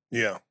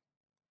 Yeah.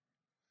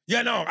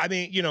 Yeah, no, I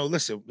mean,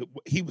 listen,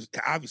 he was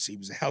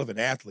a hell of an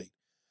athlete.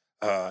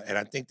 And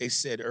I think they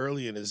said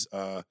early in his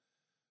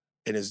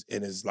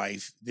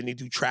life, didn't he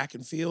do track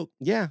and field?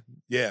 Yeah.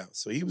 Yeah.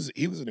 So he was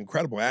an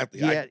incredible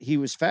athlete. Yeah, he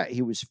was fat.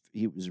 He was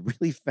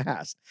really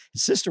fast.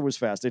 His sister was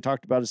fast. They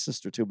talked about his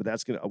sister too, but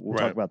we'll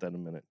talk about that in a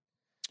minute.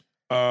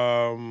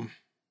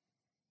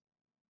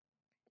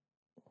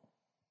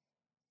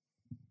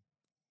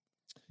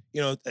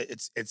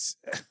 It's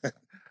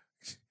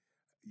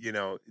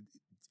you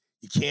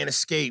can't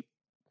escape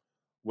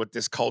what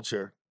this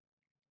culture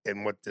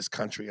and what this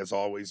country has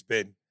always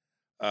been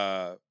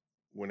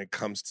when it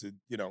comes to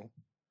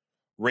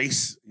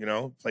race,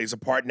 plays a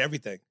part in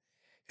everything.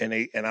 And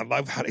I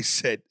love how they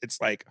said it's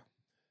like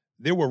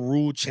there were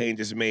rule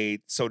changes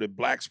made so that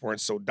blacks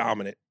weren't so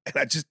dominant. And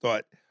I just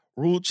thought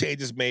rule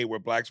changes made where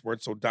blacks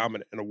weren't so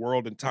dominant in a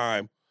world and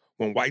time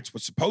when whites were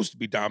supposed to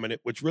be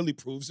dominant, which really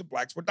proves that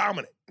blacks were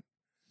dominant.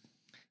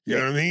 You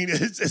know what I mean?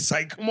 It's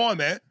like, come on,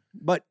 man.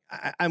 But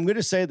I'm going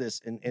to say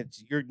this, and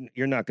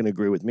you're not going to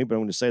agree with me, but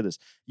I'm going to say this.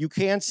 You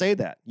can't say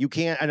that. You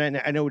can't, and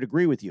I would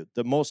agree with you.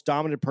 The most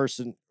dominant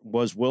person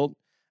was Wilt,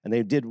 and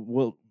they did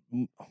Wilt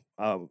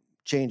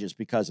changes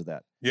because of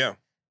that. Yeah.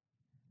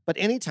 But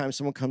anytime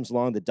someone comes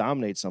along that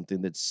dominates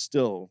something that's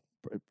still,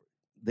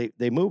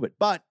 they move it.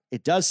 But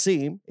it does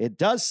seem it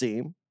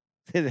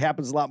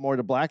happens a lot more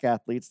to black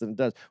athletes than it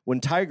does. When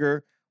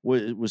Tiger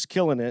was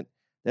killing it,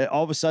 that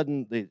all of a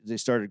sudden they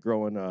started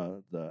growing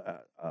now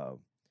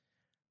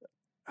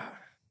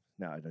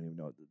I don't even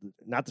know,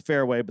 not the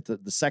fairway, but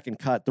the second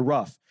cut, the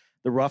rough.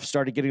 The rough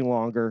started getting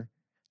longer.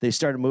 They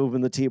started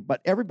moving the tee, but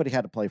everybody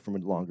had to play from a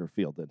longer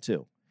field then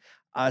too.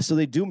 So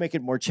they do make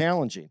it more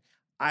challenging.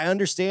 I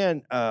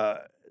understand.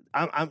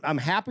 I'm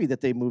happy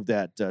that they moved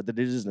that it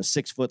isn't a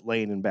 6-foot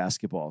lane in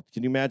basketball.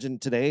 Can you imagine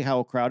today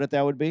how crowded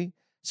that would be?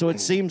 So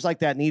it seems like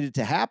that needed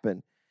to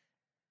happen.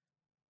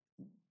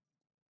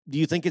 Do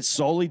you think it's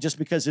solely just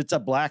because it's a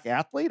black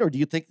athlete, or do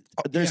you think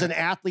there's an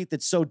athlete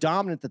that's so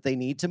dominant that they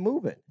need to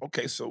move it?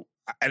 Okay, so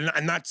and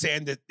I'm not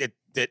saying that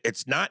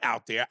it's not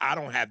out there. I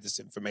don't have this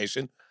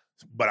information,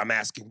 But I'm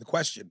asking the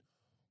question: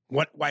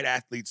 what white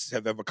athletes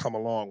have ever come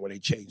along where they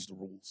changed the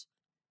rules?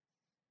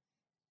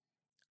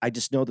 I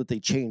just know that they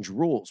change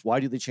rules. Why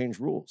do they change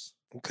rules?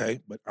 Okay,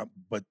 but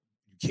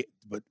you can't.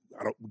 But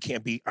I don't. We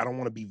can't be. I don't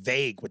want to be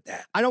vague with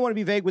that. I don't want to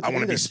be vague with. I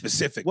want to either. be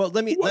specific. Well,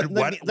 let me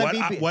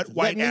What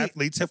white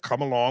athletes have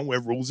come along where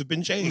rules have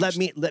been changed?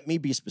 Let me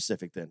be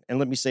specific then, and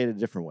let me say it a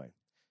different way.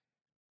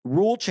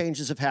 Rule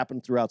changes have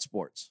happened throughout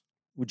sports.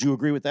 Would you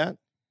agree with that?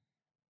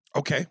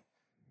 Okay.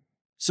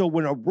 So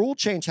when a rule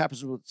change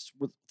happens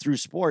through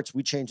sports,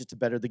 we change it to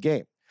better the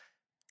game.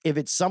 If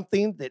it's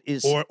something that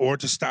is or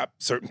to stop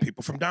certain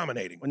people from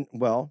dominating.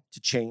 To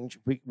change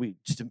we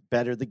to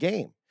better the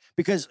game,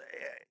 because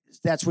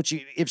that's what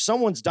if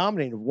someone's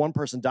dominating, if one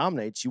person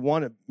dominates, you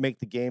want to make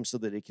the game so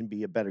that it can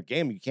be a better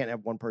game. You can't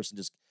have one person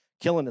just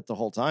killing it the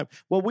whole time.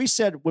 Well, we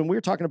said when we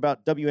were talking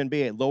about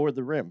WNBA, lower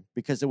the rim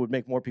because it would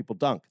make more people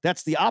dunk.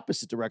 That's the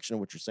opposite direction of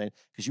what you're saying,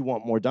 because you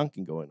want more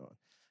dunking going on.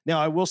 Now,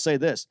 I will say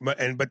this. But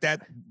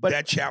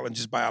that challenge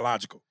is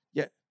biological.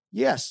 Yeah.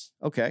 Yes.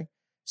 Okay.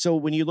 So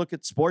when you look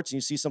at sports and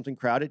you see something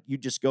crowded, you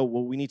just go,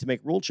 well, we need to make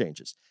rule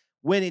changes.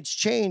 When it's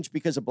changed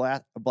because a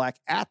black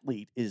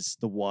athlete is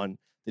the one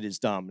that is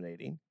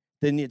dominating,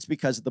 then it's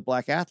because of the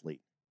black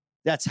athlete.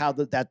 That's how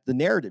the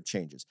narrative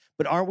changes.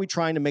 But aren't we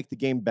trying to make the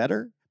game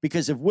better?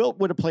 Because if Wilt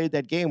would have played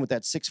that game with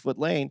that 6-foot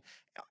lane,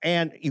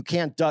 and you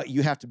can't,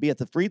 you have to be at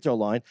the free throw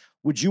line.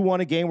 Would you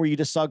want a game where you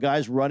just saw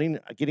guys running,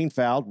 getting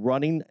fouled,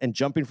 running and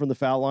jumping from the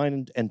foul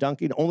line and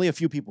dunking? Only a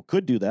few people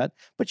could do that.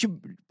 But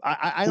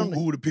I don't.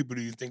 Who are the people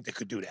do you think that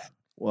could do that?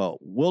 Well,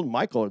 Will,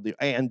 Michael,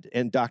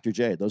 and Dr.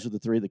 J. Those are the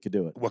three that could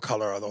do it. What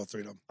color are those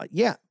three of them?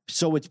 Yeah.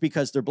 So it's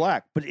because they're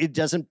black, but it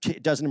doesn't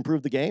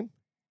improve the game.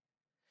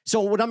 So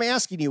what I'm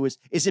asking you is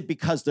it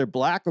because they're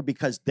black or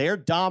because their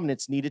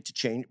dominance needed to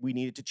change? We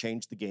needed to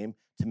change the game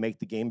to make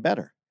the game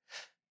better.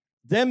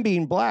 Them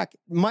being black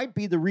might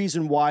be the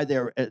reason why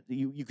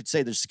you could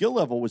say their skill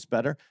level was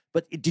better,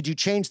 but did you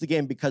change the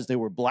game because they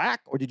were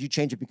black, or did you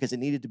change it because it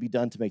needed to be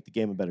done to make the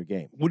game a better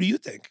game? What do you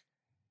think?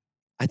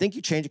 I think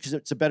you change it because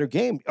it's a better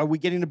game. Are we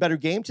getting a better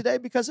game today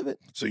because of it?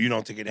 So you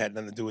don't think it had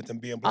nothing to do with them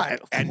being black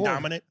and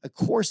dominant? Of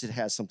course it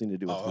has something to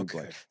do with being okay.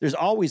 black. There's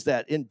always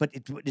that. But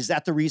is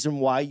that the reason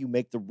why you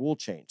make the rule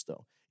change,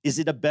 though? Is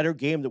it a better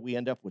game that we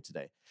end up with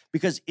today?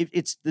 Because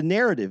it's the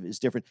narrative is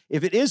different.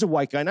 If it is a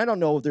white guy, and I don't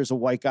know if there's a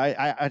white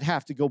guy, I'd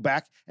have to go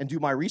back and do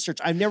my research.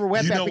 I've never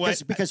went back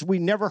because we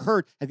never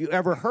heard. Have you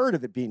ever heard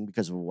of it being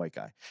because of a white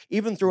guy?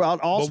 Even throughout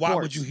all sports. But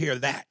why would you hear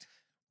that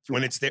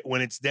when it's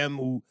them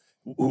who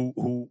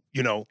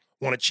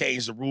want to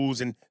change the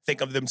rules and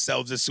think of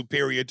themselves as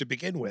superior to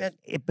begin with?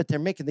 But they're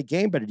making the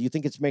game better. Do you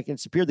think it's making it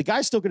superior? The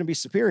guy's still going to be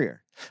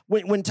superior.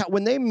 When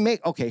they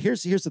make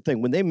here's the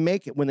thing. When they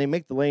make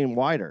the lane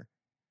wider,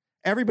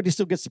 everybody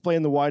still gets to play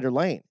in the wider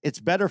lane. It's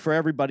better for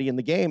everybody in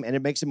the game, and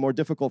it makes it more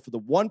difficult for the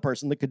one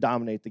person that could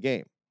dominate the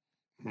game.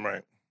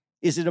 Right.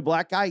 Is it a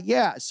black guy?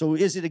 Yeah. So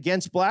is it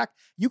against black?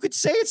 You could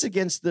say it's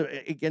against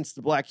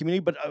the black community,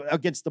 but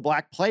against the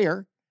black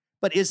player.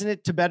 But isn't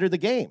it to better the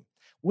game?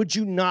 Would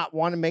you not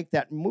want to make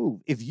that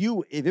move? If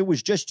it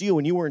was just you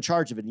and you were in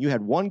charge of it and you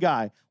had one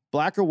guy,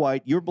 black or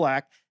white, you're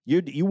black,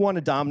 you want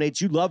to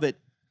dominate, you love it,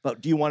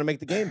 but do you want to make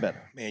the game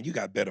better? Man, you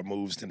got better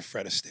moves than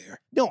Fred Astaire.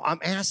 No, I'm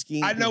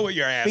asking. I know what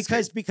you're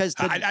asking. Because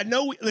I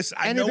know. Listen,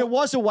 I know. If it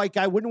was a white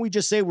guy, wouldn't we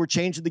just say we're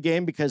changing the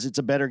game because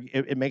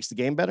it makes the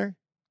game better?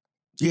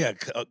 Yeah,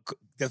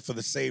 that's for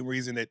the same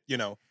reason that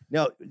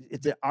No,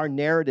 our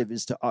narrative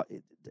is to.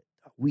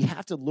 We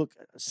have to look.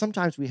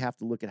 Sometimes we have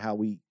to look at how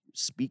we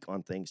speak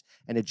on things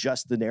and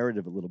adjust the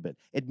narrative a little bit.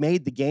 It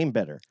made the game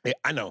better. Yeah,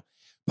 I know,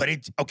 but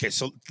okay.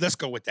 So let's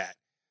go with that.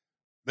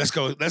 Let's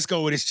go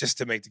with it's just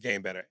to make the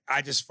game better.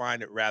 I just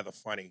find it rather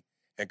funny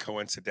and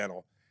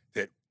coincidental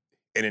that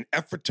in an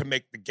effort to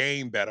make the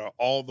game better,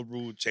 all the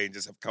rule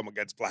changes have come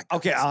against black guys.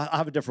 Okay, I'll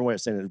have a different way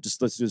of saying it.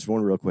 Just let's do this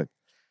one real quick.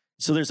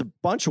 So there's a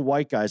bunch of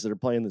white guys that are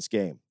playing this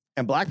game,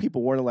 and black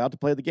people weren't allowed to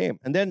play the game.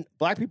 And then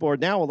black people are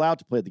now allowed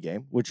to play the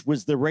game, which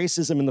was the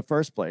racism in the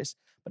first place.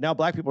 But now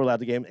black people are allowed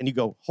the game, and you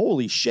go,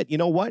 holy shit, you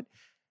know what?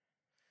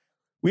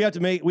 We have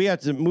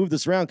to move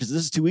this around because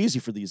this is too easy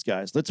for these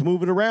guys. Let's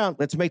move it around.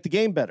 Let's make the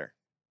game better.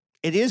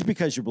 It is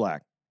because you're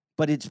black,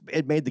 but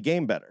it made the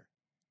game better.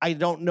 I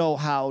don't know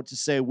how to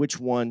say which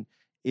one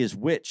is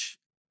which.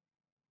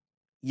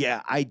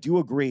 Yeah, I do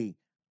agree.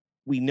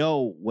 We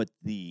know what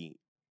the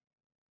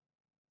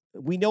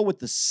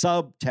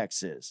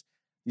subtext is.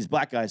 These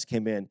black guys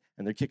came in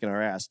and they're kicking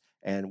our ass,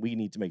 and we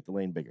need to make the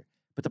lane bigger.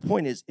 But the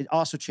point is, it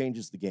also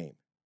changes the game,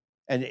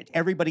 and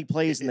everybody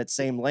plays in that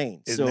same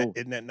lane.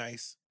 Isn't that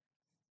nice?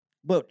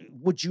 But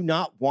would you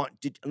not want?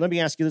 Let me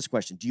ask you this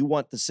question: do you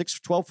want the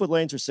 12-foot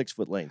lanes or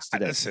 6-foot lanes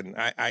today? Listen,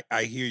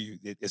 I hear you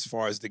as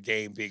far as the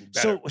game being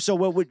better. So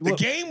the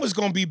game was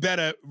going to be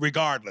better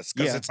regardless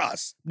because it's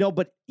us. No,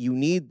 but it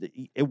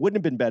wouldn't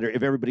have been better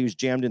if everybody was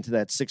jammed into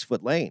that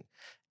 6-foot lane.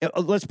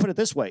 Let's put it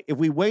this way: if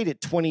we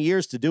waited 20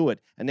 years to do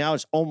it, and now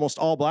it's almost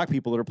all black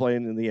people that are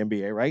playing in the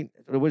NBA, right?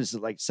 What is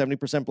it, like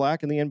 70%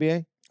 black in the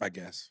NBA? I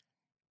guess.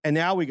 And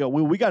now we go,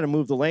 well, we got to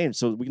move the lane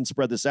so we can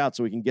spread this out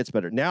so we can get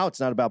better. Now it's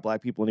not about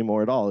black people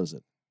anymore at all, is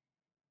it?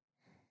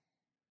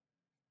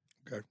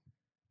 Okay.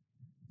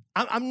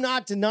 I'm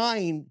not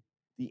denying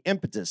the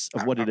impetus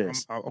of what it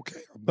is.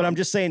 Okay. But I'm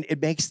just saying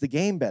it makes the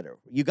game better.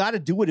 You got to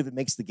do it if it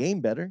makes the game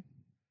better.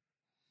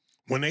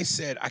 When they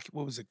said,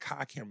 what was it?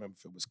 I can't remember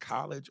if it was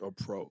college or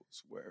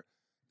pros, where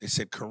they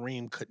said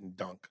Kareem couldn't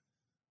dunk.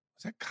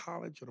 Was that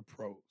college or the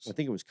pros? I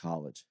think it was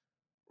college.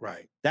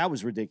 Right. That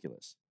was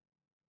ridiculous.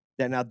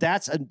 Now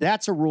that's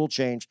a rule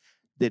change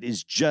that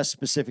is just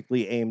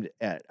specifically aimed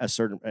at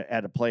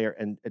a player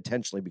and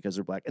intentionally because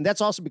they're black. And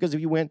that's also because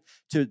if you went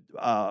to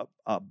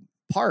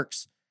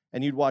parks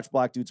and you'd watch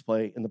black dudes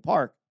play in the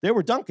park, they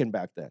were dunking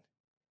back then,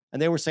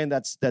 and they were saying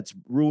that's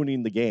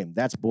ruining the game.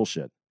 That's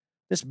bullshit.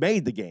 This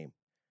made the game.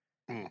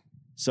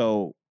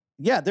 So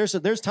yeah,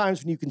 there's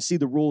times when you can see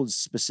the rule is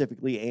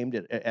specifically aimed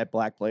at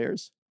black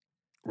players.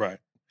 Right.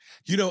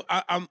 You know,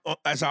 I'm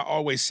as I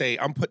always say,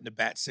 I'm putting the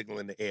bat signal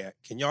in the air.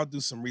 Can y'all do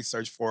some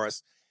research for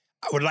us?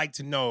 I would like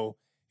to know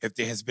if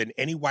there has been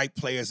any white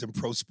players in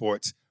pro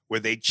sports where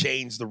they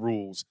changed the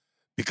rules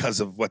because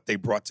of what they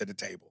brought to the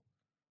table.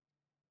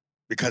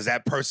 Because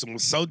that person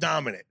was so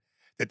dominant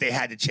that they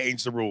had to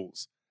change the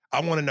rules.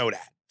 I want to know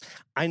that.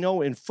 I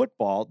know in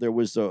football there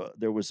was a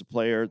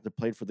player that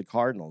played for the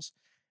Cardinals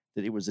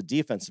that he was a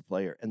defensive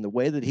player, and the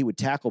way that he would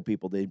tackle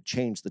people, they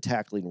changed the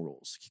tackling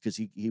rules because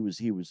he was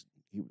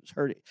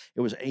hurting.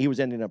 He was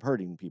ending up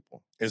hurting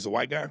people. Is a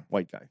white guy?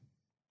 White guy.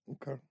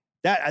 Okay.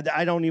 That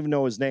I don't even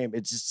know his name.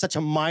 It's just such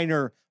a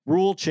minor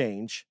rule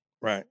change.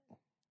 Right.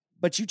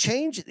 But you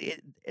change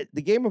it,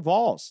 the game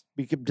evolves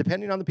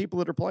depending on the people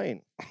that are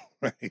playing.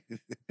 Right.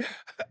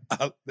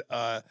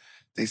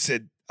 They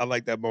said, I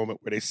like that moment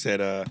where they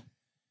said,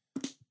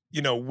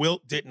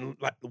 Wilt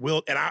didn't like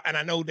Wilt, and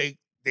I know they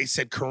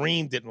said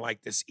Kareem didn't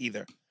like this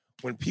either.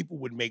 When people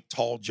would make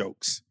tall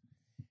jokes,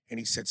 and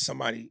he said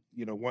somebody,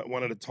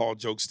 one of the tall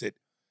jokes that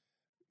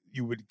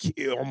you would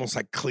almost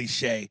like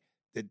cliche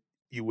that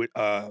you would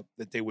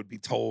that they would be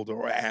told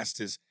or asked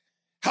is,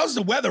 "How's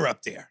the weather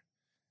up there?"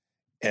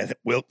 And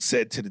Wilt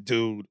said to the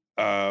dude,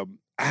 "I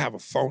have a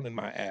phone in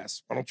my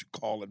ass. Why don't you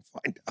call and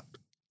find out?"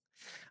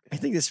 I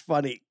think it's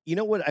funny. You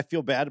know what I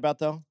feel bad about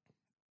though?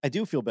 I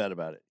do feel bad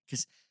about it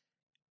because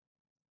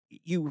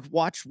you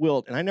watch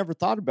Wilt, and I never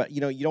thought about, you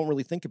don't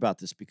really think about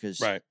this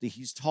because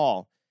he's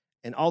tall,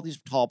 and all these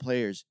tall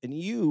players, and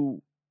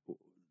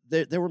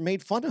they were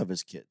made fun of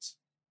as kids,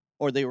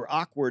 or they were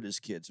awkward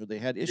as kids, or they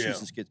had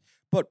issues as kids.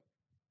 But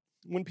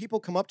when people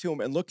come up to him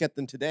and look at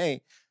them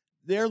today,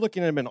 they're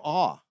looking at him in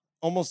awe,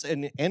 almost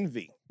in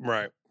envy.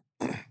 Right.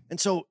 And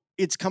so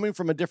it's coming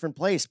from a different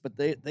place, but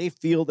they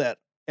feel that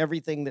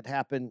everything that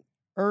happened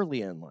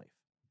early in life.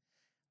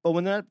 But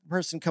when that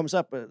person comes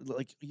up,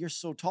 like, you're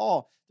so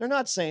tall, they're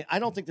not saying, I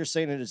don't think they're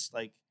saying it as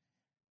like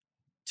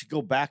to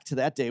go back to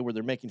that day where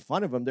they're making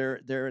fun of them.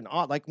 They're in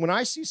awe. Like when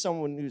I see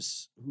someone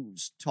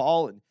who's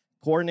tall and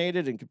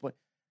coordinated and can play,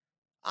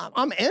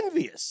 I'm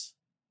envious.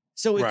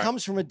 So it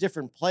comes from a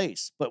different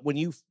place. But when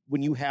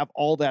you have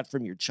all that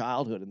from your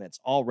childhood and that's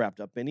all wrapped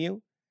up in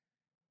you,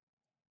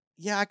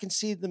 yeah, I can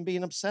see them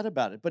being upset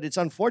about it. But it's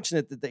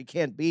unfortunate that they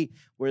can't be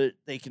where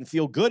they can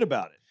feel good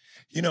about it.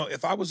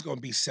 If I was going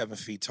to be 7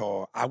 feet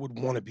tall, I would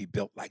want to be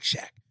built like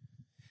Shaq.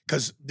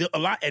 Because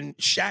and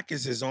Shaq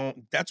is his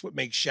own, that's what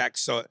makes Shaq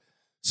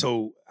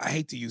so I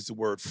hate to use the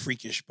word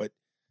freakish, but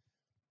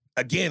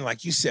again,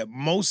 like you said,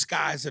 most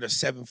guys that are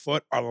 7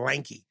 foot are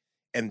lanky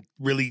and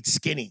really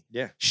skinny.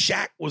 Yeah.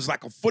 Shaq was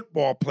like a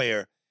football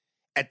player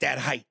at that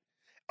height.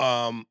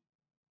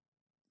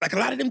 Like a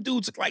lot of them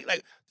dudes, like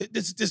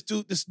this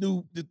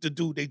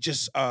dude they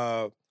just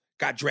got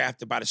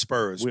drafted by the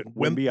Spurs.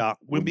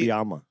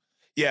 Wembanyama.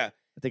 Yeah.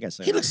 I think I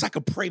said he looks like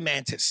a praying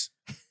mantis.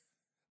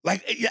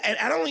 Like, and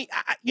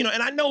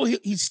and I know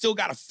he's still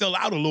got to fill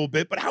out a little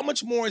bit, but how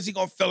much more is he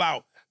going to fill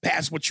out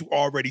past what you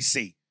already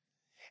see?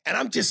 And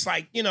I'm just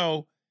like,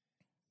 I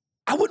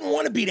wouldn't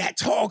want to be that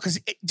tall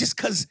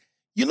because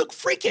you look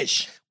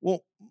freakish.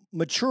 Well,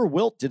 mature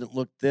Wilt didn't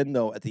look thin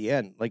though at the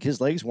end. Like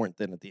his legs weren't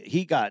thin at the end.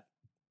 He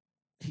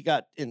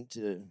got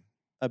into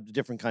a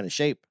different kind of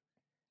shape.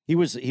 He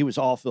was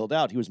all filled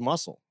out. He was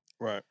muscle.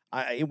 Right.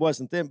 It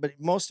wasn't thin, but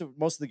most of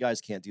the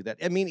guys can't do that.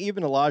 I mean,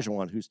 even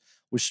Olajuwon,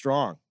 was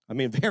strong. I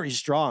mean, very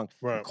strong,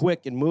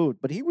 quick and moved,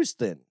 but he was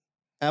thin.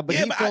 But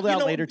he filled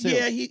out later too.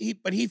 Yeah,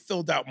 he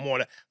filled out more.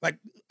 Like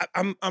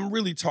I'm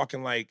really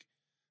talking like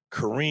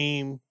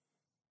Kareem,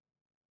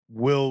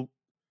 Wilt,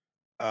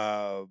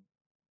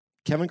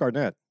 Kevin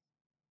Garnett.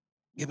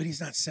 Yeah, but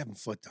he's not 7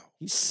 foot though.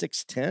 He's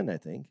 6'10", I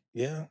think.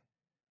 Yeah.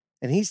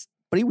 And he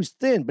was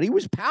thin, but he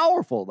was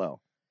powerful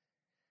though.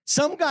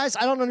 Some guys,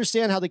 I don't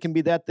understand how they can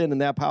be that thin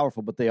and that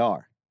powerful, but they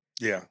are.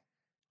 Yeah.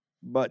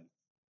 But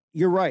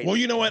you're right. Well,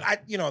 you know what?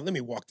 Let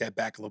me walk that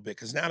back a little bit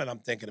because now that I'm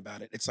thinking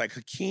about it, it's like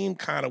Hakeem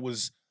kind of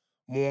was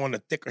more on the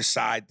thicker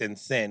side than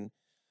thin.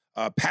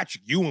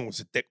 Patrick Ewing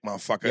was a thick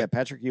motherfucker. Yeah,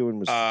 Patrick Ewing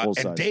was full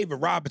size. And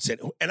David Robinson.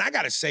 And I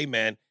got to say,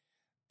 man,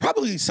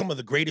 probably some of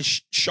the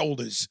greatest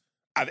shoulders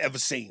I've ever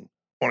seen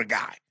on a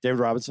guy. David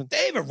Robinson?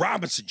 David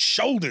Robinson's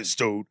shoulders,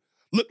 dude.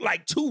 looked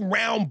like 2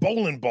 round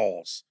bowling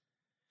balls.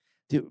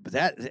 Dude, but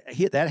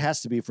that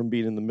has to be from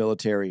being in the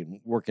military and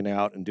working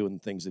out and doing the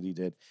things that he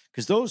did.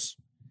 Because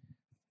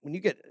when you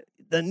get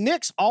the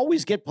Knicks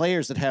always get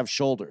players that have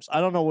shoulders.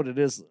 I don't know what it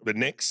is. The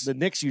Knicks? The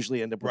Knicks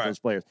usually end up with Right. those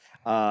players.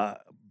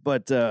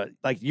 But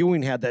like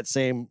Ewing had that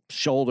same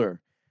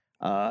shoulder,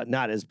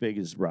 not as big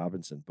as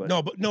Robinson, but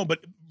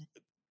but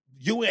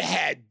Ewing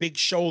had big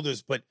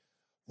shoulders, but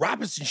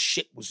Robinson's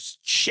shit was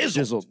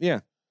chiseled. Yeah.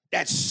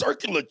 That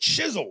circular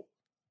chisel.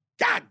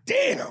 God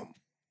damn.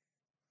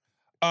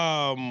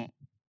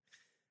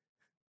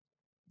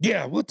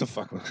 Yeah, what the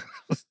fuck?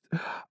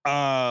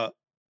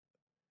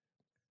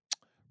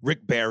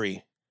 Rick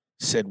Barry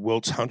said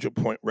Wilt's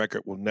 100-point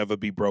record will never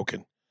be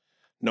broken.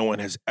 No one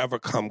has ever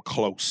come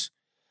close.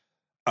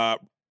 But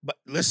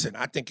listen,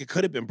 I think it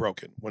could have been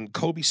broken. When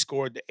Kobe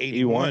scored the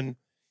 81,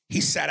 he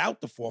sat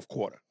out the fourth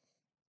quarter.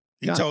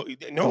 He Yeah, told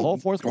the whole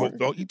fourth quarter.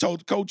 He told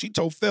the coach, he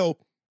told Phil,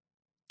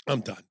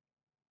 I'm done.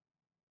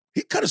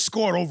 He could have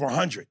scored over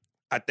 100,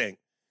 I think,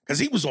 because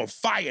he was on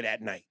fire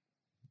that night.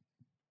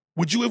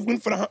 Would you have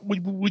went for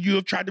would you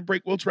have tried to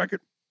break Wilt's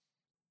record?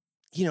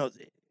 You know,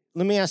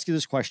 let me ask you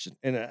this question,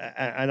 and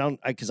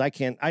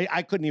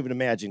I couldn't even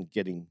imagine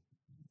getting.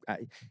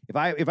 If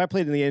I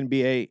played in the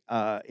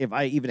NBA, if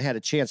I even had a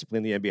chance to play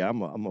in the NBA,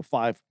 I'm a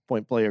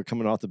 5-point player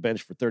coming off the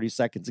bench for 30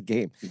 seconds a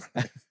game.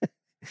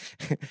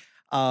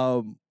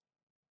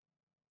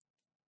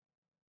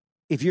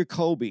 If you're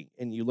Kobe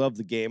and you love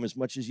the game as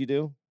much as you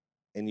do,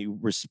 and you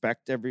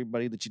respect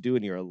everybody that you do,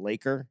 and you're a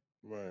Laker,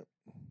 Right.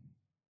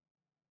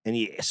 and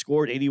he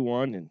scored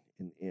 81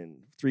 in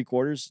 3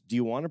 quarters, do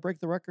you want to break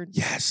the record?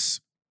 Yes.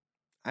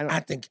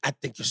 I think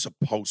you're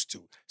supposed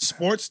to.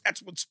 Sports,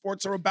 that's what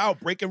sports are about,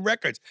 breaking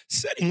records,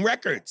 setting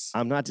records.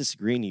 I'm not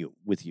disagreeing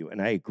with you,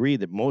 and I agree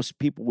that most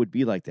people would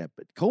be like that.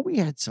 But Kobe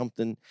had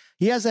something.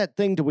 He has that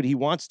thing to what he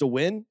wants to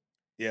win.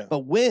 Yeah.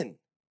 But win.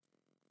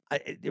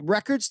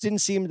 Records didn't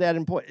seem that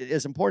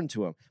important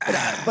to him.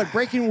 But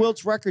breaking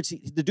Wilt's records,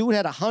 the dude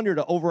had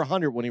over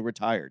 100 when he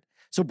retired.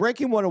 So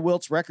breaking one of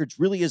Wilt's records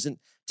really isn't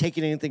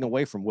taking anything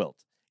away from Wilt.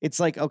 It's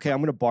like, okay, I'm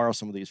going to borrow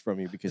some of these from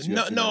you because you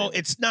No,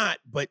 it's not.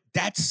 But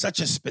that's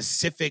such a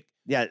specific,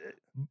 yeah,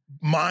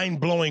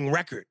 mind-blowing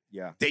record.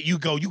 Yeah. That you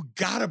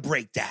gotta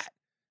break that.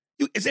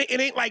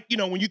 It ain't like,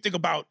 when you think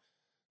about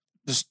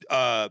this,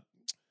 the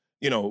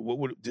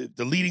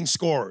leading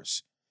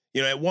scorers.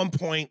 At one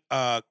point,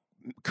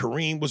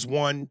 Kareem was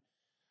 1,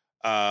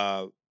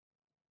 Karl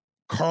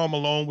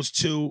Malone was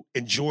 2,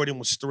 and Jordan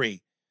was 3.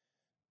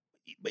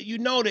 But you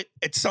know that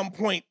at some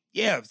point,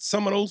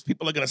 some of those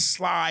people are gonna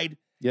slide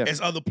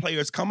as other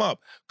players come up.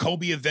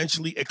 Kobe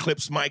eventually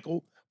eclipsed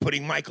Michael,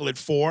 putting Michael at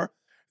 4.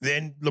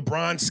 Then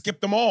LeBron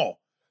skipped them all.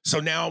 So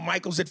now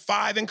Michael's at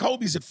 5 and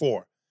Kobe's at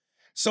 4.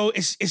 So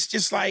it's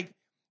just like,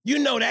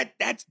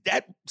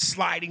 that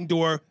sliding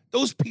door,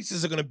 those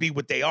pieces are going to be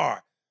what they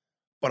are.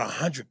 But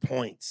 100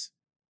 points,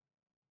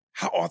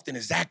 how often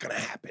is that going to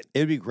happen?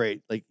 It'd be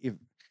great. Like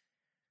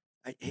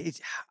I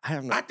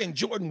don't know. I think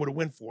Jordan would have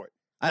went for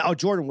it.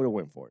 Jordan would have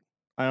went for it.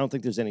 I don't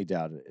think there's any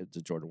doubt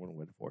that Jordan would have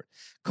went for it.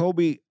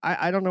 Kobe,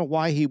 I don't know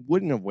why he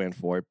wouldn't have went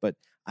for it, but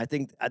I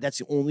think that's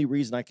the only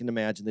reason I can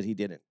imagine that he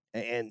didn't.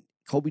 And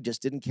Kobe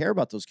just didn't care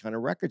about those kind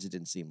of records, it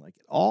didn't seem like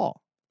at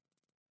all.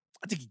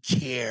 I think he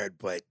cared,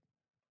 but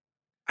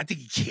I think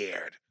he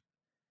cared.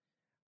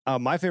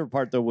 My favorite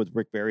part, though, with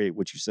Rick Barry,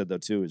 which you said, though,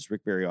 too, is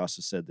Rick Barry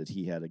also said that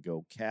he had to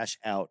go cash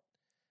out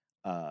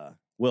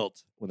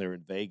Wilt when they were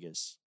in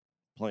Vegas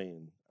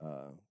playing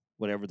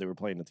whatever they were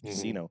playing at the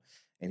casino.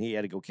 And he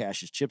had to go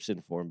cash his chips in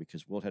for him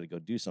because Wilt had to go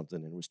do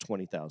something, and it was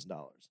 $20,000.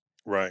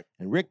 Right.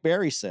 And Rick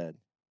Barry said,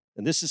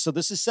 and this is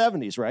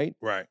 70s, right?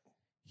 Right.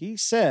 He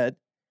said,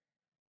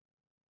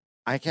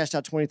 I cashed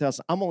out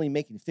 $20,000. I'm only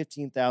making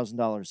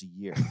 $15,000 a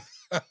year.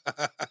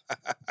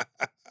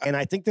 And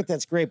I think that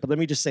that's great. But let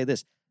me just say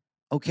this.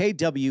 Okay,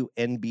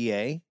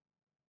 WNBA,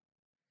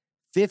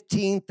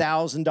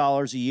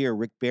 $15,000 a year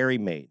Rick Barry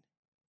made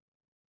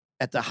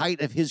at the height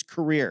of his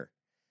career.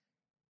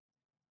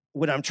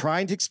 What I'm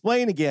trying to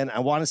explain again, I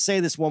want to say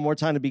this one more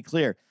time to be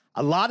clear.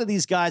 A lot of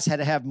these guys had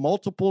to have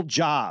multiple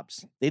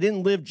jobs. They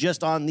didn't live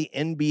just on the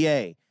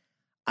NBA.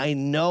 I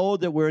know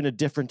that we're in a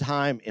different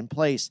time and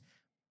place,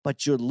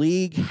 but your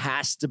league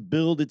has to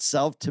build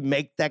itself to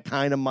make that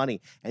kind of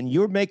money. And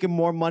you're making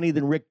more money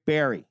than Rick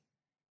Barry.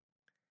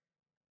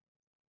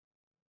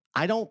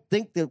 I don't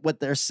think that what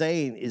they're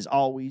saying is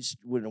always,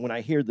 when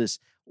I hear this,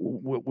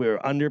 we're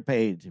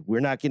underpaid, we're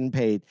not getting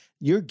paid.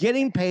 You're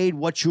getting paid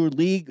what your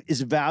league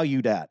is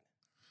valued at.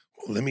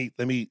 Well, let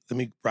me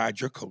ride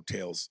your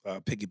coattails,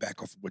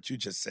 piggyback off of what you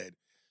just said.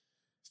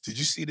 Did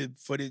you see the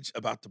footage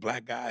about the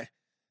black guy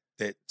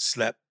that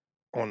slept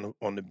on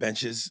the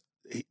benches?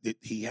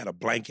 He had a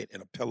blanket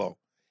and a pillow,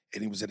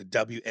 and he was at a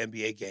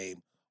WNBA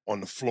game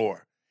on the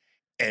floor.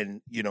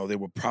 And, there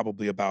were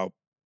probably about,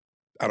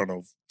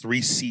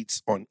 3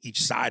 seats on each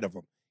side of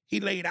him. He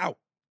laid out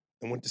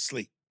and went to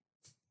sleep.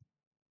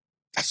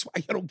 That's why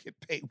you don't get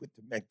paid what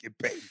the men get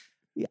paid.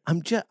 Yeah,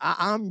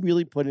 I'm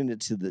really putting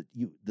it to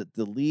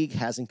the league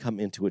hasn't come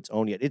into its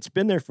own yet. It's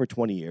been there for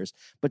 20 years,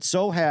 but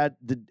so had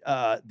the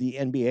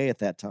NBA at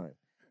that time.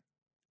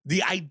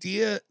 The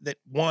idea that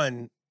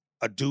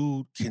a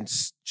dude can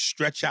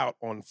stretch out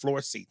on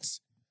floor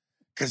seats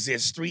because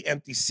there's 3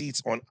 empty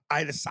seats on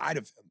either side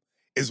of him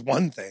is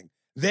one thing.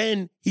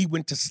 Then he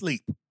went to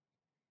sleep.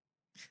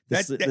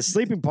 The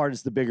sleeping part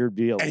is the bigger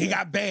deal. And he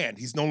got banned.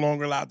 He's no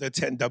longer allowed to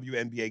attend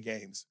WNBA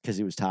games. Because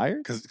he was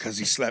tired? Because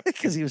he slept.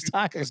 Because he was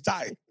tired. He was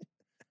tired.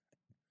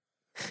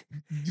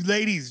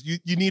 Ladies,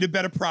 you need a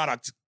better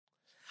product.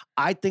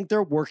 I think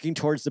they're working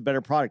towards the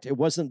better product.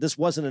 This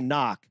wasn't a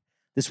knock.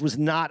 This was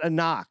not a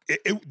knock.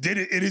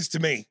 It is to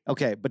me.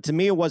 Okay, but to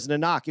me, it wasn't a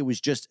knock. It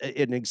was just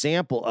an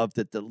example of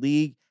that the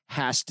league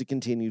has to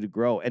continue to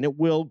grow, and it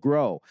will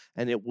grow,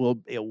 and it will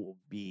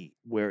be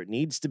where it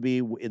needs to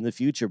be in the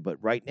future.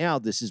 But right now,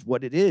 this is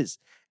what it is,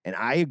 and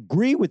I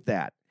agree with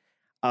that.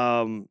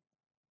 And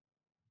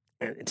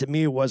to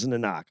me, it wasn't a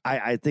knock.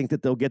 I think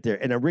that they'll get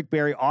there. And Rick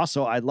Barry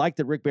also, I like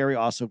that Rick Barry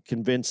also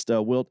convinced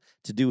Wilt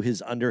to do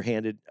his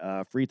underhanded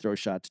free throw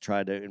shot to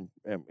try to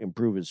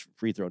improve his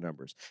free throw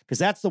numbers. Because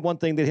that's the one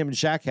thing that him and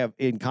Shaq have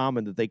in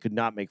common, that they could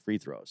not make free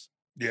throws.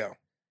 Yeah.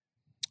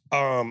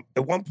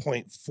 At one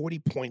point, 40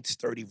 points,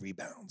 30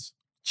 rebounds.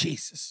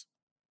 Jesus.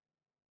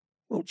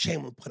 Wilt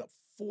Chamberlain put up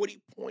 40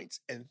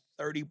 points and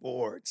 30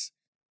 boards.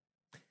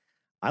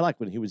 I like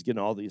when he was getting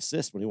all the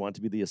assists when he wanted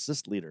to be the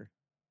assist leader.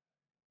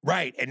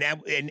 Right,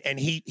 and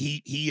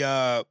he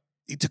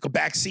took a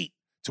back seat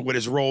to what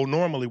his role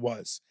normally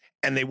was,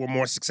 and they were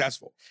more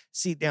successful.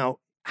 See, now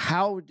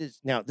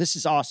this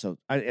is also,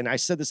 and I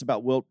said this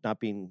about Wilt not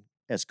being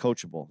as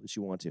coachable as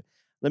you want to.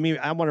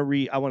 I want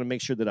to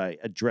make sure that I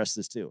address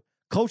this too.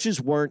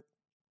 Coaches weren't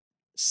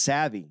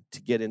savvy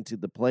to get into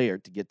the player,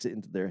 to get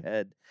into their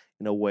head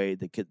in a way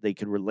that they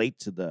could relate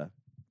to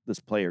this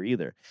player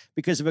either.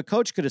 Because if a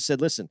coach could have said,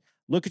 "Listen,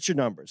 look at your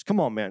numbers. Come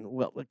on, man.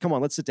 Well, come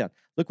on, let's sit down.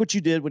 Look what you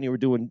did when you were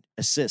doing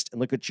assist,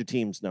 and look at your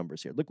team's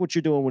numbers here. Look what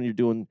you're doing when you're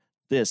doing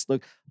this.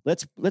 Look,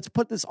 let's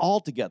put this all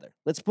together.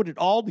 Let's put it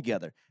all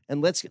together,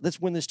 and let's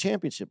win this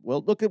championship."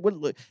 Well, look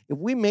if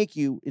we make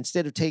you,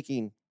 instead of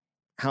taking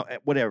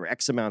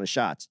X amount of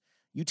shots,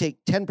 you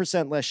take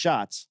 10% less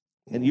shots,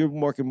 and you're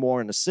working more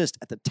on assist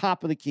at the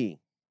top of the key,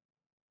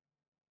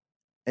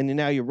 and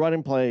now you're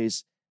running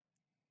plays.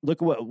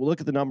 Look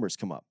at the numbers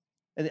come up.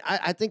 And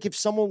I think if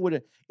someone would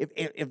have,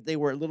 if they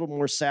were a little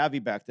more savvy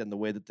back then, the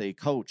way that they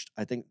coached,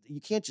 I think you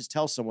can't just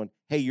tell someone,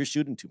 "Hey, you're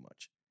shooting too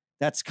much."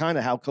 That's kind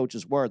of how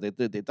coaches were.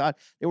 They thought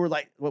they were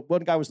like,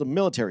 one guy was the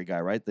military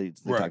guy, right? They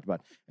talked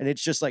about, and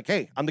it's just like,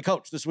 "Hey, I'm the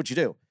coach. This is what you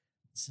do."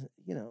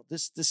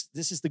 This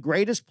is the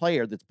greatest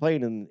player that's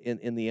playing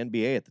in the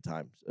NBA at the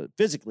time,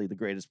 physically the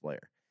greatest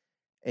player,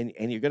 and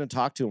you're going to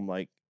talk to him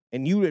like,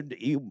 and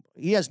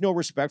he has no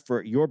respect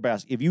for your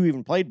if you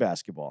even played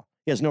basketball,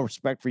 he has no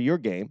respect for your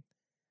game.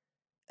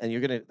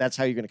 And that's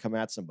how you're gonna come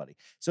at somebody.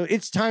 So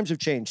times have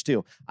changed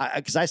too.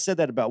 Because I said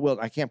that about Wilt.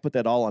 I can't put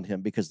that all on him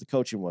because the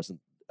coaching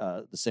wasn't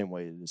the same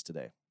way it is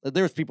today.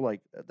 There's people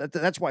like that.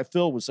 That's why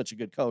Phil was such a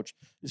good coach,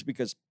 is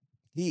because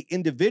he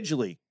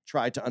individually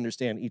tried to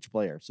understand each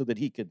player so that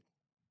he could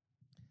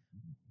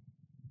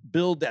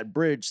build that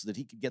bridge so that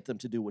he could get them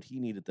to do what he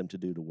needed them to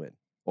do to win,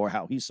 or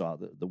how he saw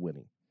the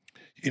winning.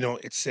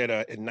 It said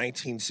in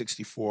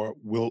 1964,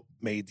 Wilt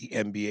made the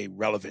NBA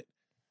relevant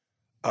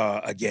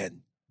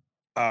again.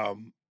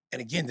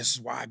 And again, this is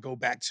why I go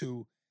back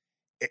to,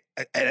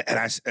 and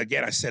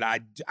I said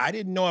I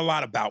didn't know a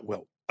lot about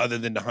Wilt other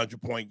than the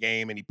 100-point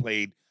game, and he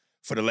played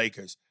for the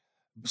Lakers.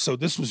 So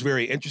this was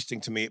very interesting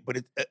to me.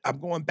 But I'm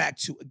going back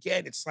to,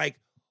 again, it's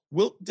like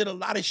Wilt did a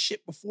lot of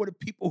shit before the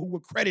people who were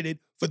credited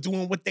for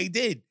doing what they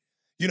did.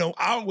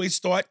 I always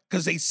thought,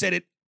 because they said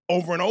it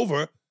over and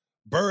over,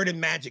 Bird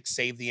and Magic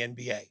saved the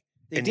NBA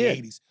in the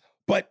 80s.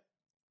 But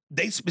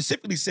they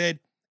specifically said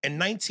in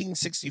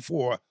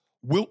 1964,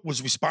 Wilt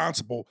was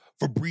responsible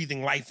for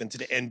breathing life into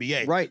the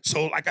NBA. Right.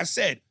 So, like I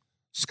said,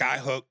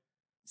 skyhook,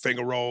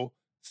 finger roll,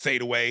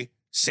 fadeaway,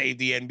 saved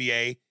the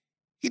NBA.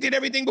 He did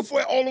everything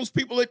before all those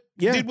people that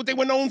did what they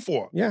were known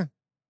for. Yeah.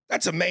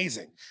 That's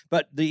amazing.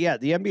 But the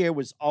NBA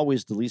was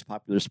always the least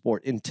popular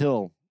sport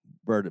until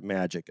Bird and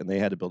Magic, and they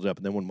had to build it up.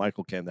 And then when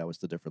Michael came, that was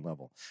the different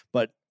level.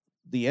 But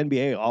the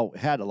NBA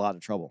had a lot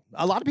of trouble.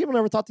 A lot of people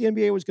never thought the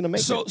NBA was going to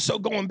make it. So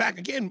going back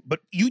again, but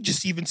you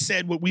just even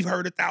said what we've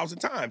heard 1,000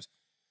 times.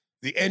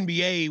 The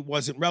NBA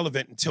wasn't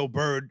relevant until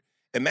Bird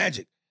and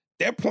Magic.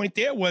 Their point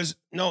there was,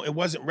 no, it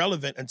wasn't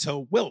relevant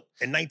until Wilt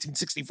in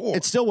 1964.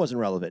 It still wasn't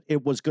relevant.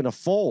 It was going to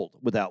fold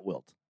without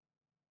Wilt.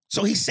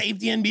 So he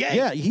saved the NBA.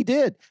 Yeah, he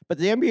did. But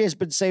the NBA has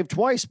been saved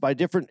twice by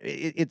different.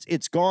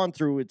 It's gone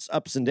through its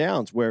ups and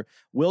downs, where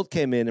Wilt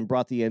came in and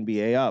brought the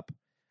NBA up,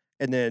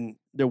 and then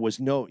there was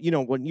no.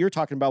 When you're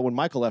talking about when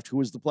Michael left, who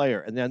was the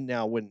player, and then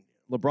now when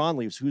LeBron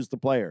leaves, who's the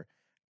player?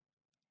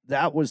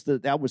 That was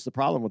the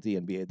problem with the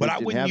NBA. But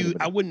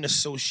I wouldn't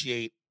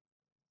associate,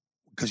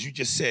 because you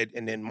just said,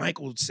 and then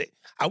Michael would say,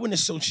 I wouldn't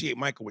associate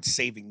Michael with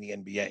saving the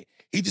NBA.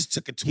 He just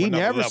took it to another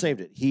level. He never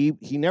saved it.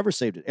 He never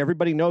saved it.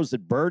 Everybody knows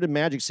that Bird and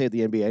Magic saved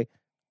the NBA.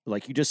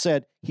 like you just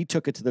said, he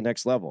took it to the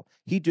next level.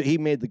 He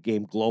made the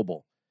game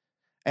global,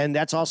 and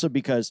that's also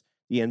because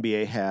the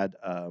NBA had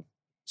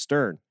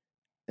Stern,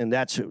 and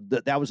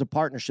that was a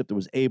partnership that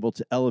was able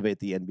to elevate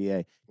the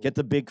NBA, get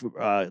the big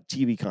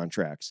TV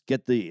contracts,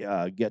 get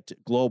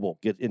global,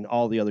 get in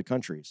all the other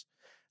countries.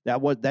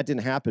 That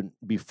didn't happen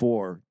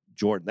before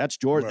Jordan. That's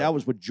Jordan. Right. That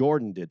was what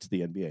Jordan did to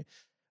the NBA.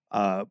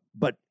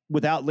 But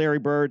without Larry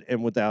Bird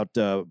and without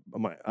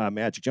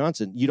Magic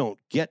Johnson, you don't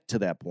get to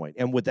that point.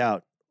 And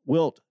without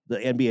Wilt, the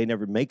NBA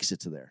never makes it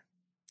to there.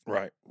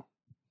 Right.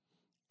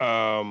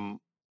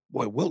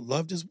 Boy, Wilt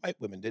loved his white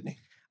women, didn't he?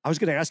 I was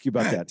going to ask you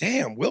about God that.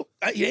 damn, Wilt,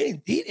 he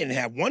didn't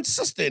have one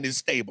sister in his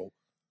stable.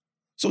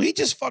 So he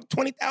just fucked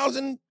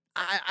 20,000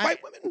 white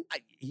women?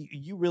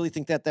 You really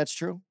think that's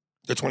true?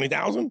 The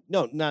 20,000?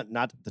 No,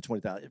 not the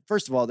 20,000.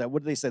 First of all,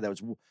 what did they say? That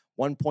was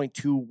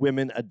 1.2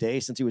 women a day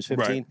since he was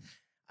 15.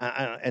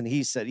 Right. And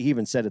he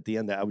even said at the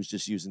end that I was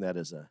just using that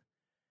as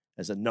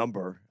a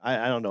number.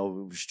 I don't know if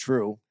it was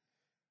true.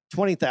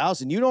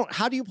 20,000.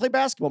 How do you play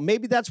basketball?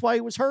 Maybe that's why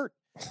he was hurt.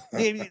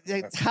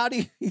 How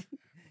do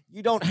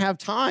you don't have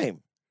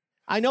time?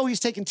 I know he's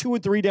taking 2 or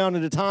 3 down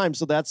at a time,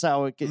 so that's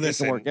how it can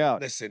work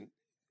out. Listen,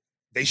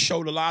 they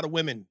showed a lot of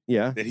women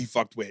that he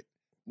fucked with.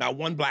 Not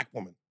one black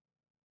woman.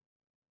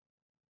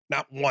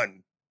 Not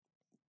one.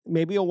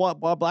 Maybe a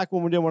black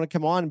woman didn't want to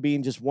come on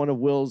being just one of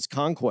Will's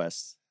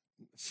conquests.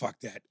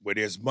 Fuck that. Where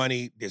there's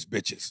money, there's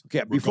bitches.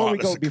 Okay,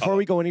 before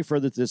we go any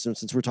further to this, and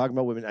since we're talking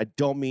about women, I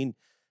don't mean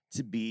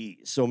to be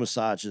so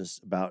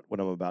misogynist about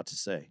what I'm about to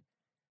say.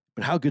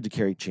 But how good did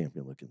Carrie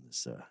Champion look in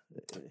this?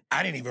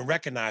 I didn't even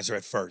recognize her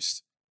at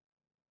first.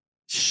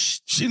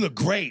 She looked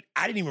great.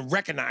 I didn't even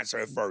recognize her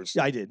at first.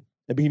 I did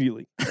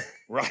immediately.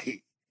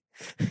 Right.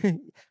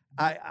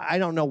 I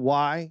don't know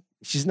why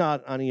she's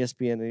not on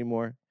ESPN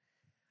anymore.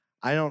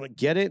 I don't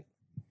get it,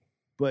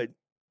 but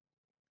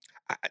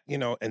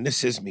and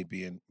this is me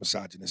being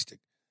misogynistic.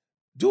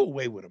 Do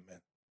away with her,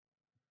 man.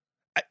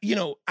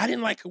 I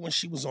didn't like her when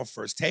she was on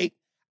First Take.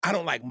 I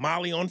don't like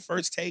Molly on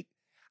First Take.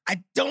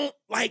 I don't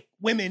like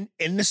women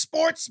in the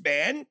sports,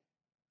 man.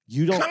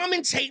 You don't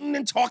commentating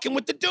and talking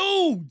with the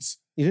dudes.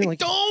 You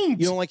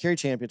don't like Carrie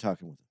Champion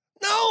talking with them?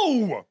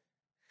 No,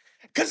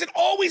 because it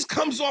always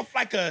comes off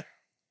like a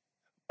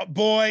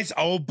boys.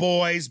 Oh,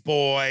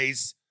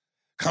 boys.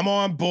 Come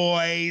on,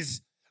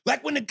 boys.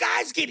 Like when the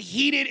guys get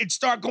heated and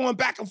start going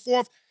back and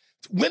forth,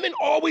 women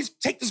always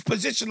take this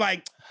position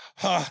like,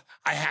 I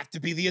have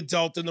to be the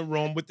adult in the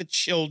room with the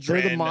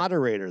children. They're the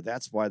moderator.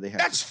 That's why they have.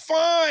 That's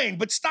fine,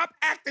 but stop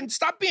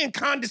being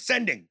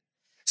condescending.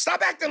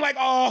 Stop acting like,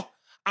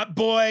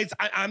 boys,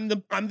 I'm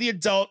the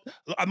adult.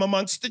 I'm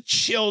amongst the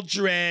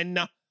children.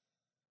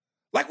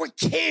 Like we're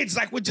kids,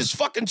 like we're just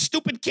fucking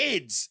stupid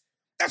kids.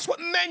 That's what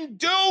men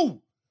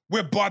do.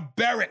 We're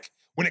barbaric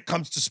when it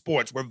comes to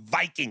sports. We're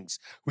Vikings.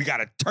 We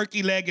got a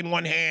turkey leg in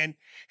one hand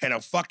and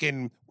a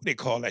fucking, what do they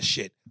call that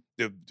shit?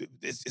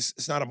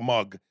 It's not a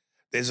mug.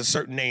 There's a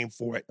certain name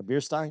for it. A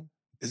beer stein?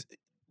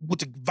 What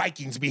the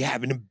Vikings be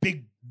having, them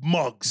big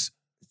mugs.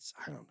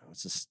 I don't know.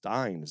 It's a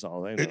stein is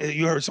all I know.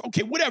 You heard?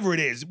 Okay, whatever it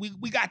is.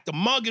 We got the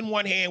mug in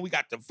one hand. We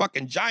got the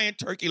fucking giant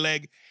turkey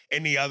leg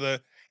in the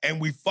other.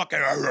 And we fucking...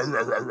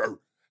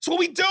 That's what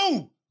we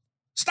do.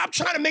 Stop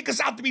trying to make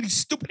us out to be these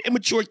stupid,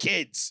 immature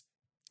kids.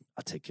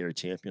 I'll take Carrie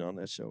Champion on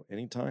that show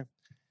anytime.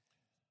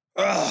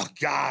 Oh,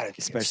 God.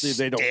 Especially if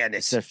they don't...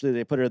 Especially if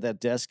they put her at that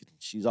desk.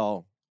 She's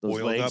all... Those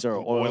oiled legs up, are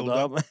oiled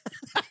up.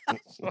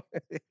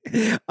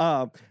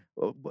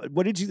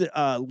 What did you...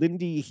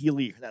 Lindy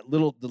Healy, that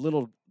little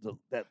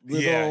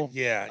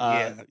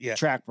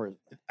track person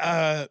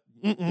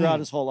throughout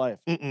his whole life.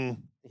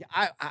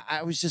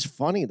 I was just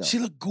funny though. She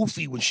looked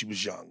goofy when she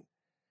was young.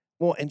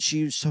 Well, and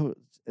she was so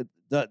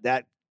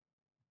that.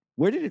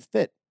 Where did it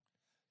fit,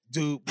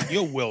 dude?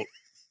 You're Wilt,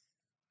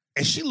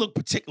 and she looked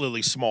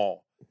particularly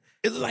small.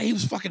 It looked like he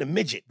was fucking a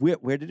midget.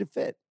 Where did it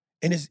fit?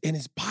 In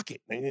his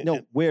pocket.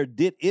 No, where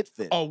did it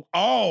fit? Oh.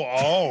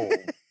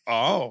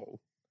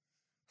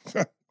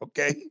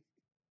 Okay.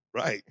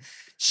 Right.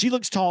 She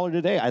looks taller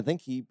today. I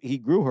think he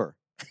grew her.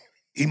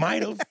 He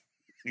might have.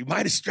 He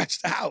might have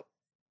stretched out.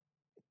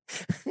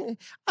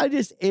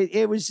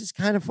 It was just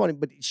kind of funny,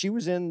 but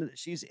she's in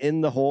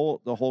the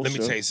whole Let show.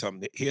 me tell you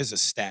something. Here's a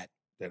stat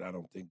that I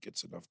don't think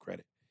gets enough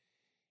credit.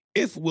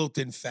 If Wilt,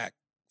 in fact,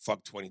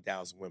 fucked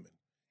 20,000 women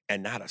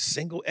and not a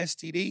single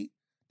STD,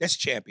 that's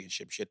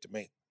championship shit to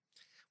me.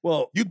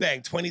 Well, you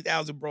bang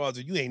 20,000 broads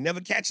and you ain't never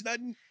catch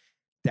nothing.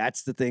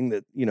 That's the thing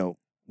that,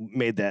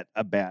 made that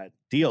a bad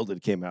deal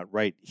that came out,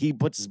 right? He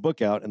puts his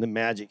book out and the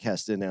Magic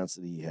has to announce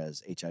that he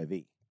has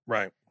HIV.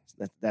 Right.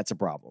 That's a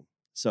problem.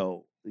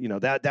 So,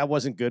 that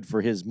wasn't good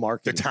for his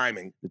marketing.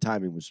 The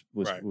timing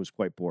was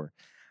quite poor.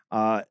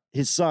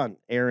 His son,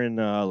 Aaron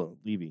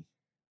Levy.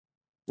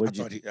 I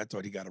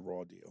thought he got a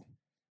raw deal.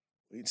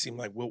 It seemed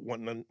like Wilt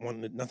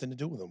wanted nothing to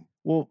do with him.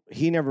 Well,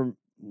 he never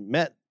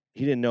met.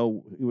 He didn't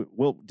know.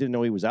 Wilt didn't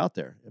know he was out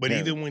there. But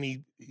even when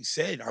he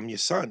said, "I'm your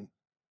son,"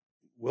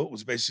 Wilt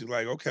was basically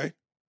like, "Okay."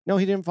 No,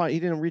 he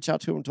didn't reach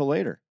out to him until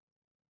later.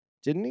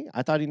 Didn't he?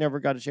 I thought he never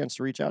got a chance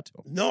to reach out to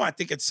him. No, I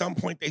think at some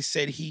point they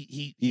said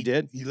he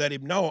did? He let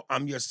him know,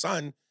 I'm your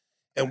son,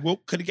 and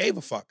Wilt could have gave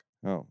a fuck.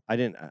 Oh, I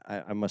didn't.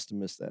 I must have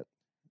missed that.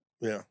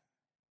 Yeah.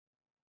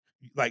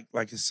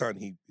 Like his son,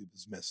 he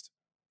was missed.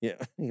 Yeah,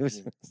 he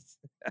was.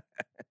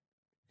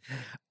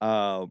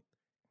 That's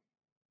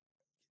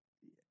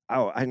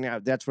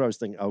what I was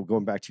thinking. Oh,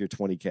 going back to your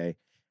 20K,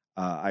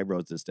 I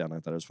wrote this down. I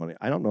thought it was funny.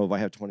 I don't know if I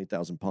have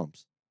 20,000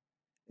 pumps.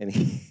 And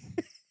he.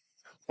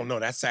 Oh no,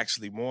 that's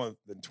actually more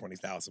than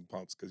 20,000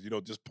 pumps because you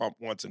don't just pump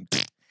once and.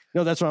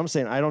 No, that's what I'm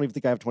saying. I don't even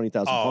think I have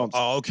 20,000 pumps.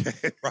 Oh,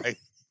 okay, right.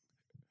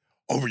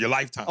 Over your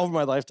lifetime. Over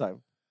my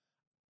lifetime.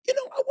 You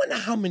know, I wonder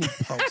how many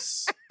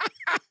pumps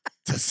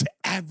does the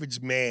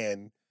average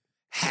man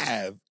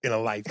have in a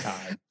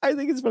lifetime? I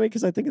think it's funny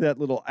because I think of that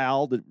little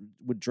owl that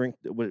would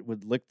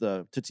lick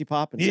the Tootsie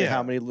Pop and say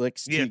how many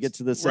licks do you get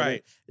to the center.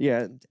 Right.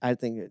 Yeah, I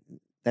think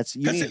that's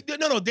unique.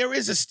 No, there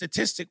is a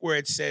statistic where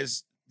it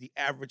says the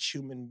average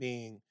human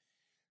being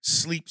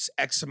sleeps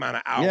X amount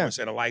of hours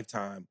in a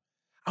lifetime.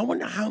 I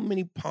wonder how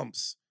many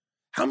pumps,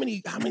 how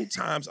many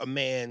times a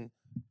man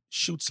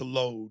shoots a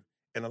load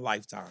in a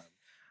lifetime.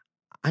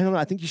 I don't know.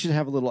 I think you should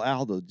have a little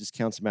owl that just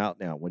counts them out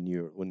now when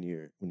you're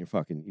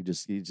fucking. You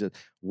just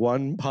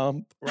one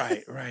pump.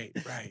 Right.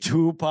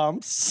 2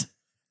 pumps.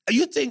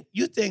 You think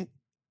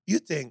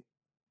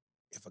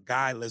if a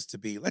guy lives to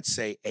be, let's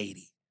say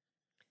 80,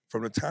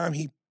 from the time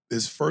he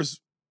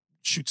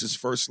shoots his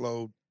first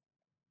load,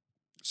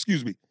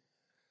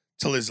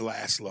 till his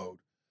last load,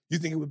 you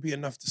think it would be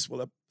enough to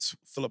fill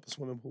up a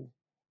swimming pool?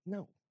 No.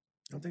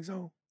 You don't think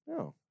so?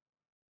 No.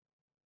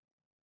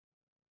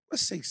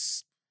 Let's say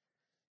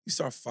you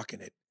start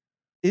fucking it.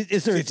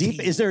 Is there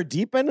 15. Is there a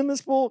deep end in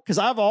this pool? Because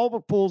I have all the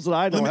pools that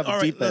I know have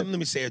a deep end. Let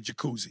me say a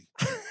jacuzzi.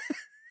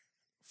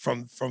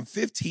 from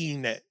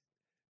 15 to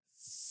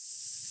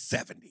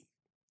 70.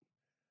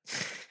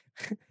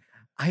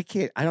 I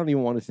don't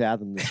even want to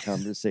fathom this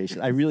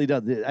conversation. I really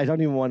don't. I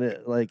don't even want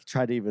to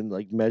try to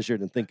even measure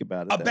it and think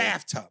about it. A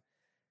bathtub.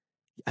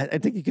 I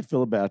think you could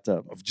fill a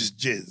bathtub of just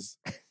jizz.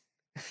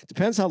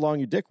 Depends how long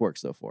your dick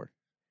works though for.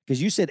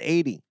 Because you said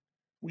 80.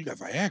 We got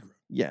Viagra.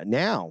 Yeah,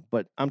 now,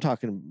 but I'm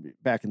talking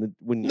back in the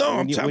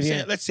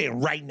let's say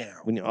right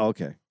now.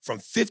 Okay. From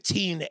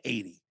 15 to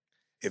 80,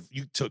 if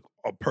you took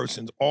a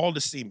person's all the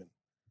semen,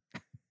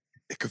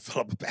 it could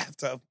fill up a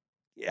bathtub.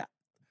 Yeah,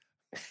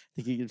 I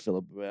think you could fill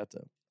up a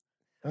bathtub.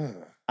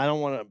 I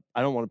don't want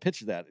to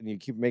picture that, and you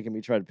keep making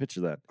me try to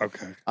picture that.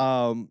 Okay.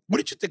 What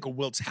did you think of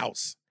Wilt's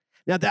house?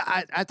 Now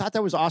that I thought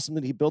that was awesome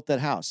that he built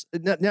that house.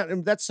 Now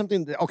that's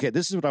something that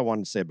this is what I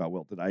wanted to say about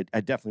Wilt that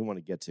I definitely want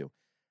to get to.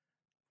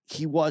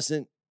 He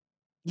wasn't.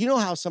 You know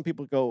how some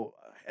people go,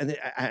 and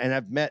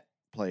I've met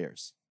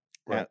players,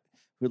 right,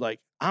 who are like,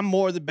 I'm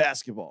more than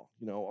basketball,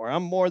 or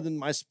I'm more than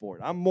my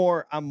sport. I'm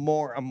more.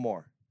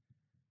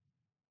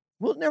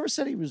 Wilt never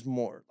said he was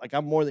more.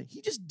 I'm more than.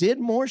 He just did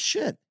more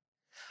shit.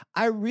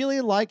 I really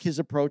like his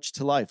approach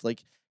to life.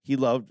 He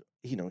loved,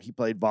 he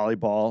played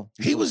volleyball.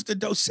 He was the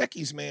Dos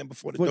Equis man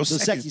before the Dos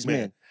Equis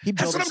man.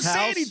 That's what I'm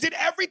saying. He did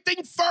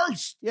everything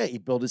first. Yeah, he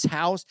built his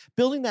house.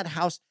 Building that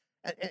house.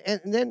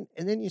 And then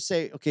you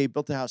say, okay, he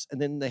built the house, and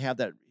then they have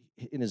that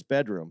in his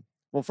bedroom.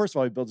 Well, first of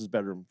all, he built his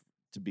bedroom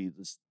to be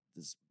this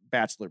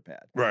bachelor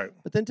pad. Right.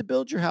 But then to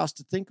build your house,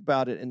 to think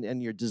about it,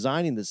 and you're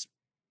designing this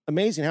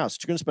amazing house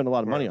that you're going to spend a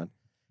lot of money on.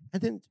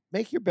 And then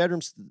make your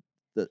bedrooms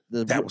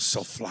that was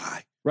so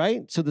fly.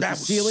 Right? So that the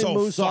ceiling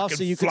moves off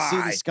so you can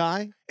see the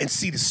sky. And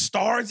see the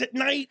stars at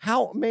night.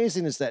 How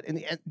amazing is that?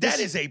 And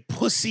that is a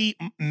pussy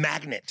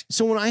magnet.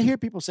 So when I hear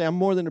people say, I'm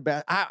more than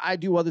I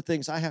do other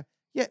things.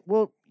 Yeah,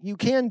 well, you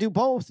can do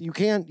both. You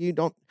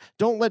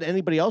don't let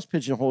anybody else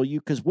pigeonhole you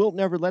because Wilt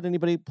never let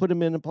anybody put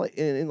him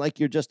in like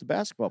you're just a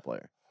basketball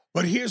player.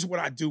 But here's what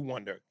I do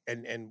wonder,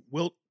 and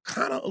Wilt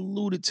kind of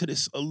alluded to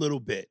this a little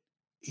bit.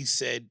 He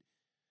said,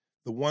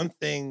 the one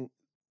thing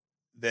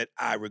that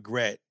I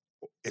regret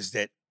is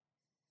that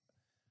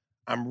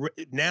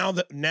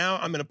now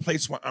I'm in a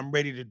place where I'm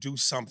ready to do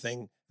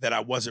something that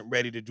I wasn't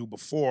ready to do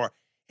before,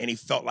 and he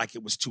felt like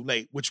it was too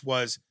late, which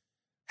was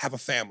have a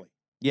family.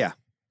 Yeah.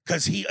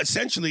 Because he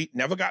essentially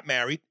never got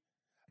married,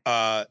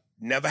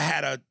 never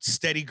had a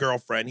steady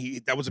girlfriend.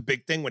 That was a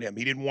big thing with him.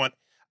 He didn't want,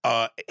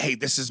 hey,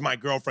 this is my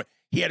girlfriend.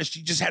 He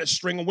just had a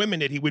string of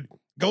women that he would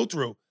go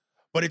through.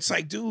 But it's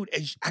like, dude,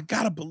 I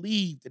gotta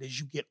believe that as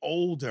you get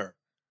older,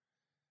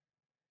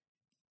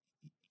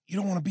 you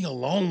don't want to be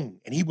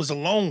alone. And he was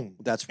alone.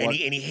 That's what.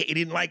 And he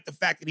didn't like the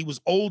fact that he was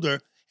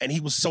older and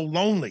he was so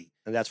lonely.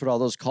 And that's what all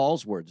those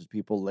calls were, just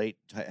people late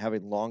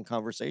having long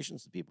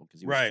conversations with people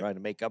because he was trying to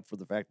make up for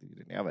the fact that he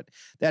didn't have it.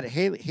 That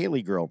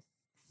Haley girl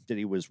that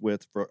he was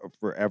with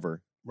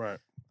forever. Right.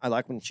 I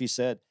like when she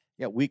said,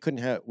 yeah, we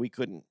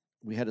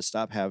had to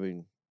stop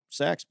having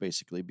sex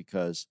basically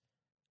because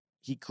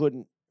he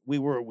couldn't,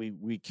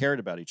 we cared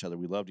about each other.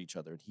 We loved each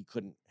other. And he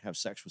couldn't have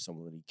sex with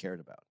someone that he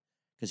cared about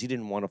because he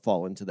didn't want to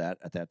fall into that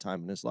at that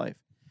time in his life.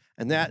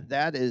 And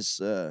that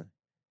is,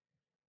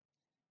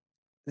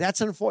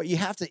 that's unfortunate.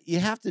 You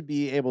have to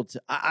be able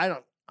to.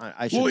 Let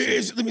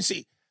me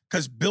see.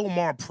 Because Bill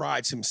Maher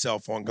prides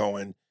himself on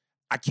going,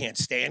 I can't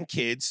stand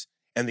kids,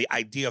 and the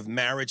idea of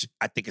marriage,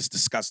 I think is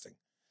disgusting.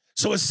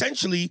 So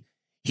essentially,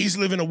 he's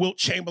living a Wilt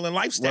Chamberlain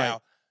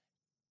lifestyle.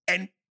 Right.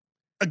 And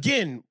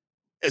again,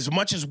 as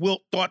much as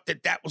Wilt thought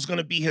that was going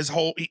to be his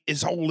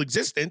whole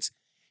existence,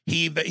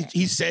 he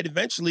said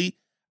eventually,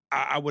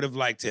 I would have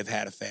liked to have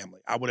had a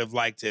family. I would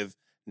like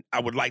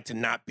to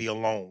not be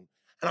alone.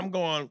 And I'm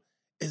going,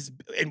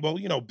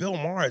 Bill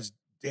Maher is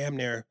damn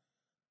near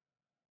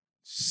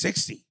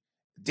 60,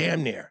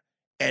 damn near.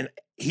 And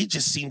he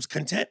just seems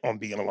content on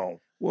being alone.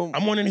 Well,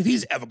 I'm wondering if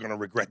he's ever going to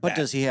regret that. But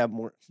does he have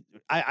more?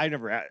 I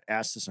never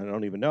asked this, and I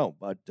don't even know.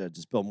 But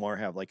does Bill Maher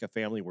have like a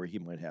family where he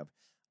might have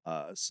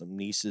some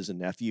nieces and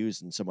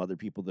nephews and some other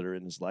people that are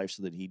in his life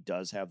so that he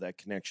does have that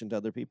connection to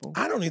other people?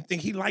 I don't even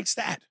think he likes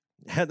that.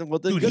 Well,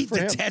 then dude, good he for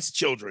detests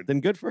children.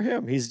 Then good for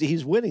him.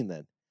 He's winning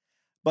then.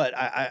 But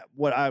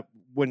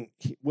when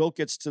Wilt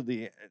gets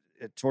to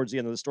towards the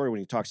end of the story, when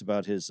he talks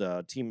about his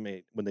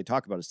teammate, when they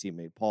talk about his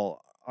teammate Paul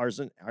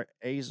Azen,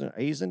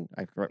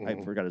 I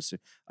forgot his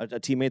a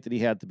teammate that he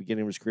had at the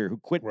beginning of his career who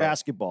quit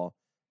basketball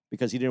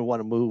because he didn't want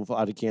to move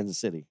out of Kansas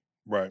City.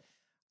 Right.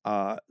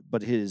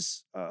 But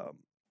his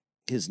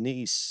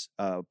niece,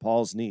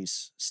 Paul's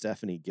niece,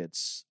 Stephanie,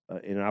 gets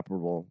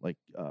inoperable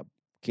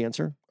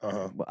cancer.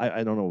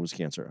 I don't know if it was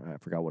cancer. I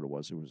forgot what it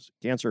was. It was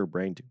cancer or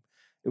brain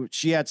tumor.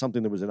 She had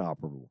something that was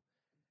inoperable.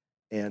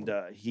 And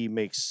he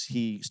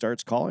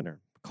starts calling her,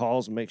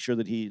 calls and makes sure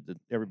that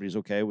everybody's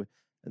okay with,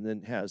 and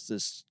then has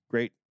this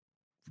great,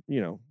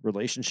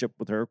 relationship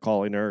with her,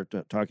 calling her,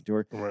 talking to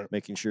her, right.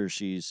 Making sure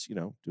she's,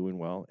 doing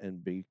well.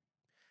 And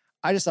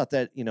I just thought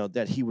that,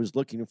 that he was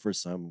looking for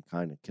some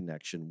kind of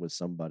connection with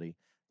somebody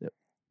that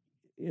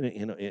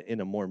in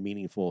a more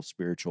meaningful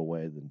spiritual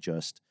way than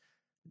just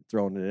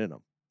throwing it in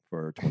him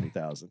for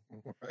 20,000.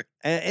 Right.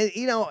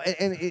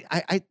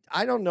 And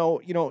I don't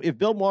know, if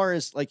Bill Maher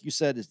is, like you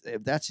said,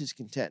 if that's his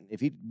content, if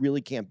he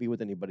really can't be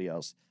with anybody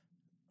else,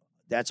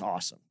 that's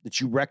awesome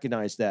that you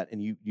recognize that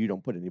and you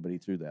don't put anybody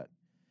through that.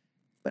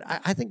 But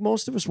I think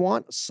most of us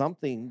want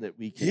something that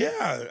we can.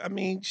 Yeah, I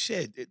mean,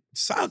 shit, it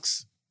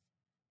sucks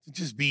to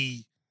just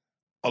be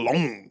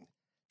alone.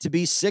 To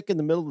be sick in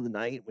the middle of the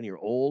night when you're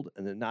old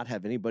and then not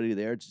have anybody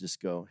there to just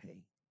go, hey,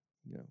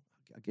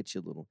 I'll get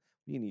you a little.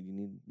 You need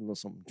a little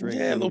something to drink.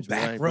 Yeah, a little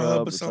back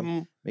rub or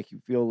something. Make you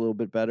feel a little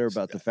bit better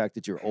about the fact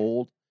that you're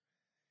old.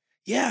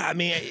 Yeah, I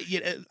mean,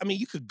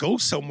 you could go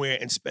somewhere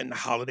and spend the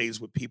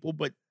holidays with people,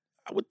 but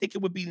I would think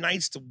it would be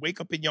nice to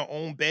wake up in your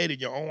own bed in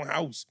your own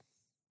house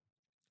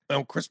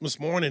on Christmas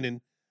morning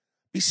and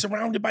be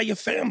surrounded by your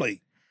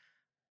family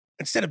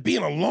instead of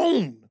being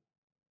alone.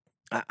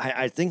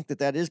 I think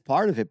that is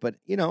part of it, but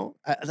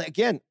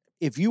again,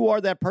 if you are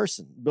that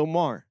person, Bill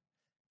Maher,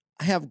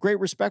 I have great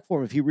respect for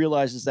him if he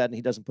realizes that and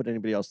he doesn't put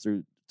anybody else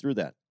through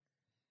that.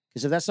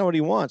 Because if that's not what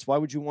he wants, why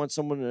would you want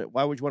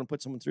to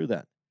put someone through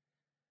that?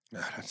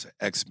 That's an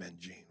X-Men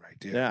gene right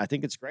there. Yeah, I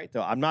think it's great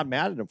though. I'm not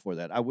mad at him for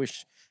that. I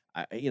wish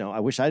I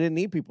didn't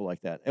need people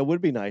like that. It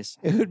would be nice.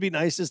 It would be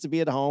nice just to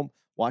be at home,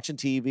 watching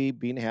TV,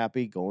 being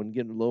happy, going and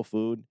getting a little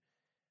food.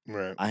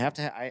 Right.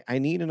 I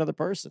need another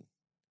person.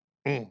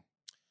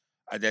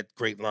 That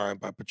great line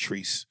by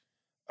Patrice.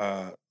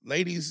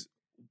 Ladies,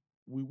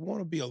 we want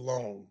to be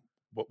alone,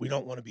 but we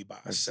don't want to be by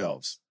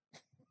ourselves.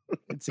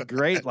 It's a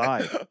great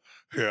line.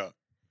 Yeah.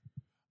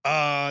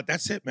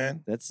 That's it,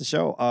 man. That's the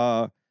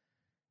show.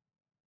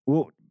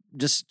 Well,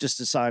 just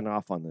to sign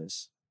off on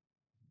this,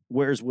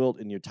 where's Wilt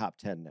in your top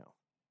 10 now?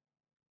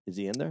 Is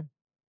he in there?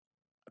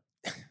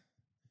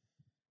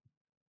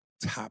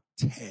 Top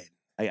 10.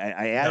 I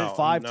added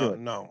 5 to it.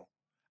 No.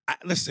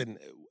 Listen,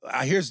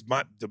 here's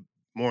the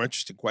more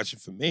interesting question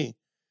for me.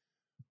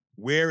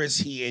 Where is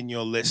he in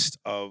your list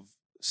of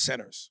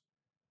centers?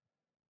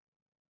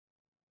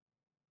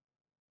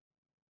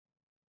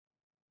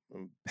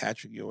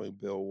 Patrick Ewing,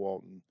 Bill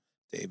Walton,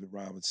 David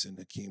Robinson,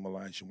 Hakeem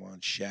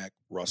Olajuwon, Shaq,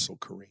 Russell,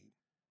 Kareem.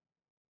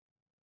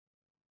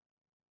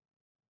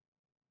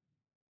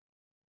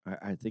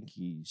 I think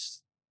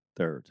he's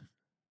third.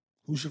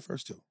 Who's your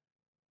first two?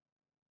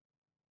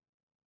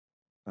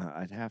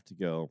 I'd have to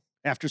go.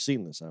 After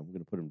seeing this, I'm going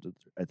to put him to,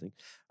 I think.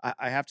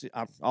 I have to.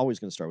 I'm always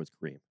going to start with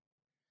Kareem.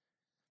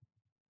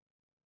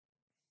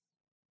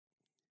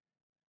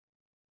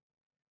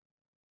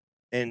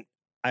 And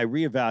I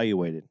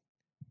reevaluated.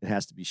 It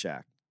has to be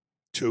Shaq.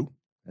 2.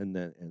 And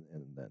then.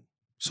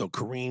 So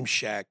Kareem,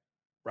 Shaq,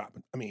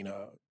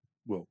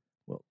 Wilt.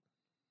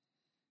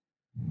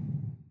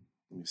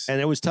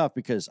 And it was tough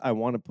because I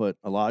want to put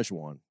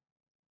Olajuwon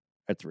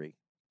at 3.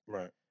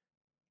 Right.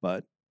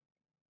 But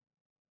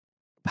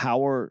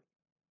power,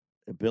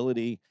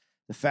 ability,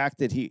 the fact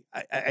that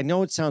I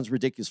know it sounds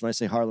ridiculous when I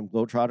say Harlem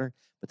Globetrotter,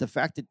 but the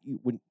fact that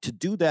to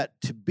do that,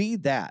 to be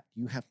that,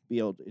 you have to be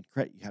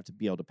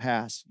able to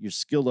pass. Your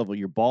skill level,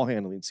 your ball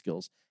handling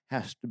skills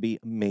has to be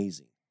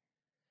amazing.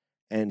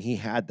 And he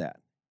had that.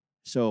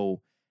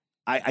 So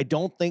I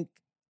don't think,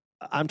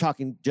 I'm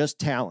talking just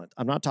talent.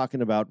 I'm not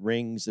talking about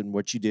rings and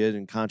what you did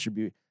and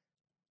contribute.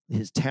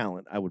 His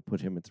talent, I would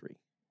put him at 3.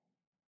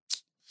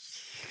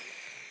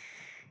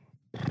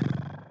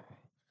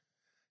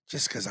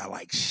 just because I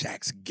like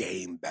Shaq's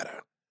game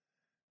better,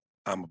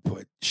 I'm going to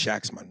put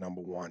Shaq's my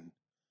number one.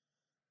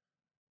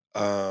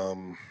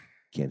 Can't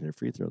hit a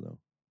free throw though.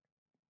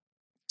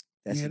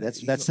 But Yeah,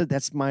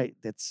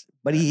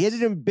 he hit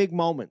it in big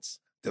moments.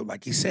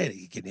 like he said,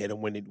 he can hit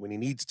him when he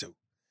needs to.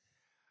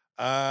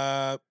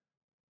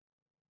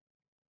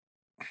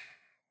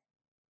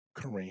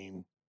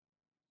 Kareem.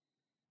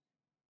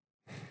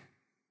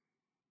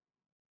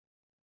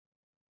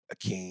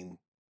 Akeem.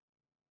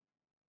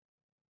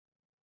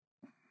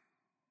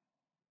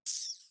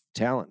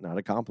 Talent, not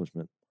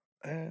accomplishment.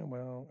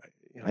 Well,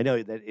 I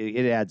know that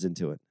it adds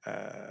into it.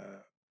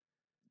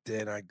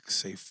 Then I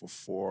say for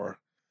 4,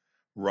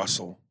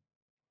 Russell.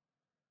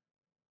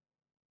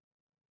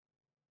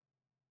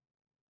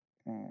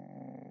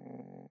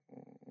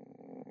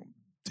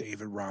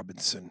 David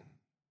Robinson.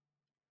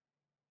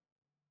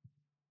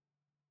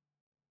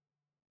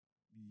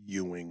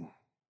 Ewing.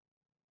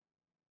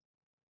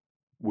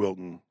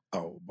 Wilton.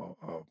 What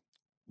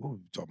were we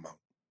talking about?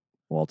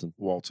 Walton.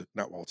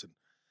 Not Walton.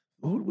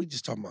 Who were we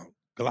just talking about?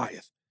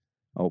 Goliath.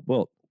 Oh,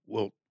 Wilt.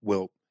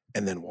 Wilt,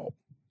 and then Walt.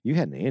 You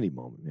had an Andy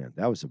moment, man.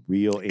 That was a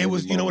real Andy It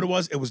was, you know what it moment.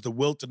 was? It was the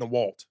Wilt and the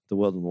Walt The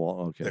Wilt and the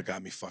Walt. Okay. that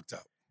got me fucked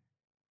up.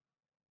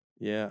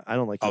 Yeah, I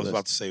don't like I your was list.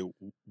 about to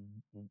say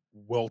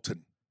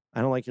Wilton.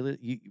 I don't like your list.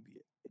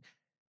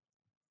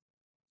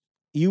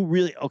 You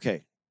really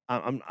okay?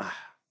 I'm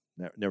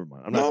never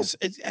mind. I'm No, not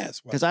it's yes.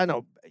 because I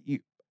know you,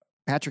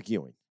 Patrick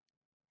Ewing.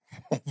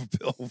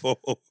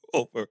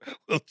 over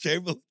Will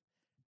Chamberlain.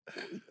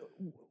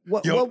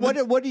 What Yo,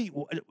 do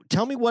you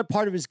tell me? What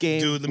part of his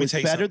game Dude, let me was tell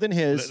you better something. than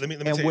his, Let me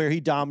and tell you- where he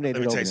Let dominated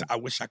me tell over you him? something. I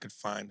wish I could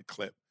find the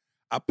clip.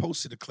 I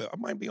posted a clip. I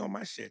might be on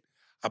my shit.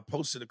 I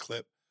posted a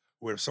clip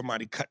where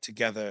somebody cut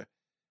together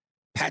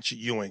Patrick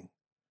Ewing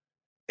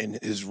and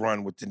his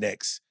run with the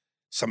Knicks,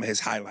 some of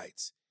his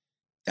highlights.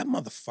 That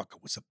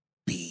motherfucker was a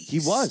beast. He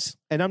was,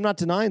 and I'm not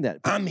denying that.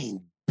 I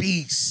mean,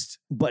 beast.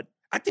 But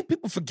I think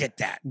people forget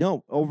that.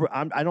 no,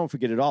 I don't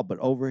forget it all. But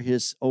over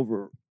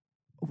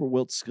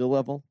Wilt's skill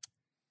level,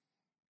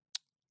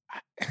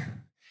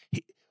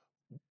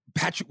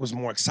 Patrick was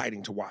more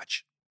exciting to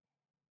watch.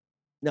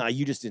 no,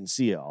 you just didn't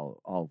see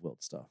all of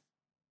Wilt's stuff.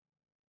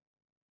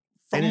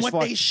 From as what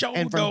far- they showed,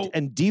 and though,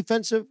 and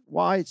defensive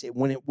wise,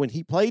 when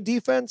he played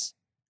defense,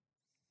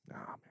 oh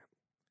man,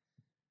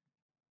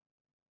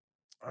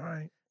 all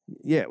right.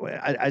 yeah, well,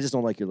 I just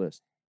don't like your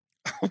list.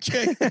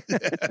 Okay.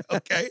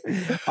 Okay.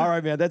 All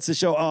right, man, that's the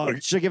show.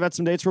 Should I give out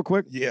some dates real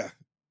quick? Yeah.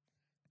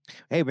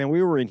 Hey, man,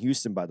 we were in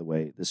Houston, by the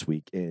way, this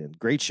week, and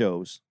great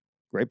shows,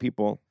 great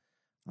people.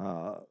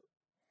 The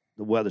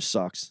weather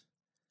sucks,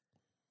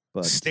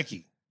 but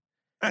Sticky.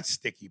 Not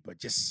sticky, but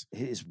just, it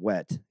is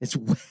wet. It's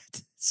wet.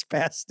 It's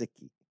fast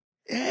sticky.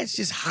 yeah, it's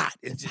just hot.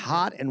 It's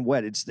hot and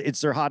wet.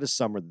 It's their hottest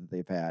summer that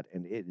they've had,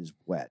 and it is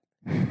wet.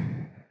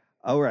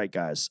 All right,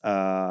 guys.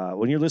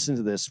 When you're listening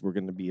to this, we're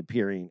going to be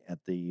appearing at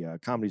the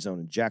Comedy Zone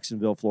in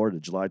Jacksonville, Florida,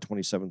 July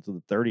 27th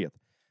through the 30th.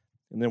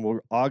 And then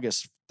we're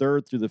August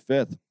 3rd through the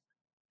 5th.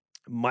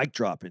 Mic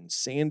drop in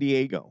San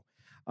Diego.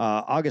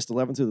 August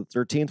 11th through the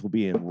 13th, we'll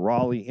be in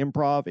Raleigh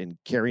Improv in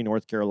Cary,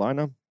 North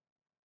Carolina.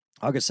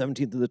 August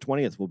 17th through the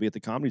 20th, we'll be at the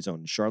Comedy Zone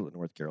in Charlotte,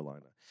 North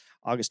Carolina.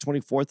 August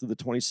 24th through the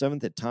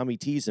 27th at Tommy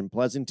T's in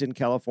Pleasanton,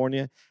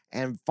 California.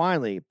 And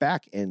finally,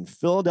 back in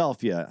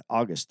Philadelphia,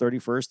 August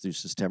 31st through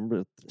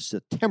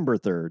September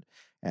 3rd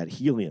at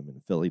Helium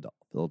in Philadelphia.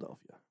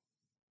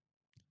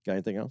 Got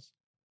anything else?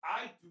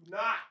 I do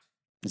not.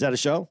 Is that a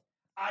show?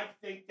 I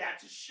think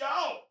that's a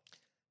show.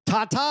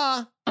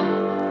 Ta-ta!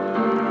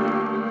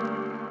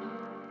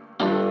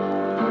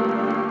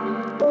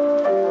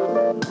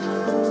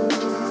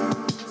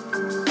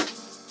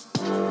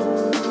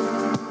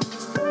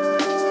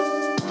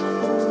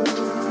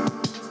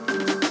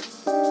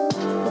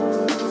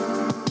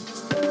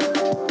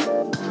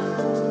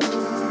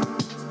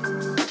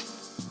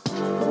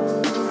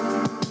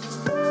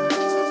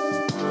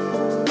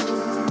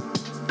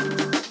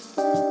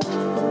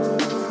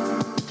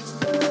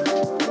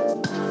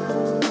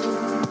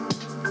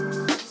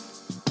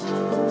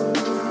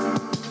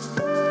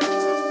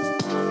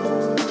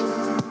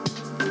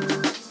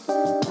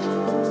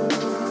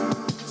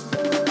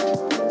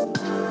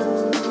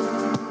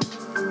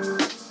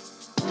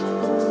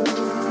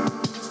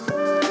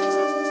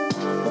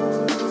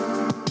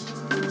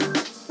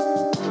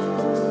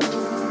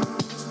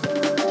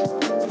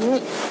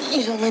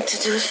 You don't like to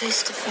do it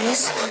face to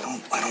face? I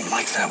don't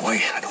like that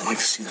way. I don't like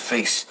to see the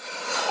face.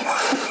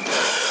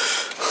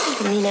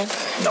 You mean it?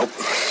 Nope.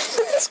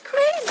 That's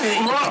crazy.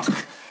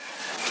 Look!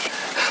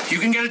 You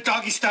can get a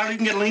doggy style, you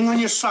can get a ling on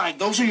your side.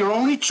 Those are your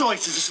only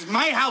choices. This is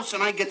my house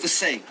and I get to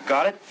say.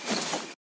 Got it?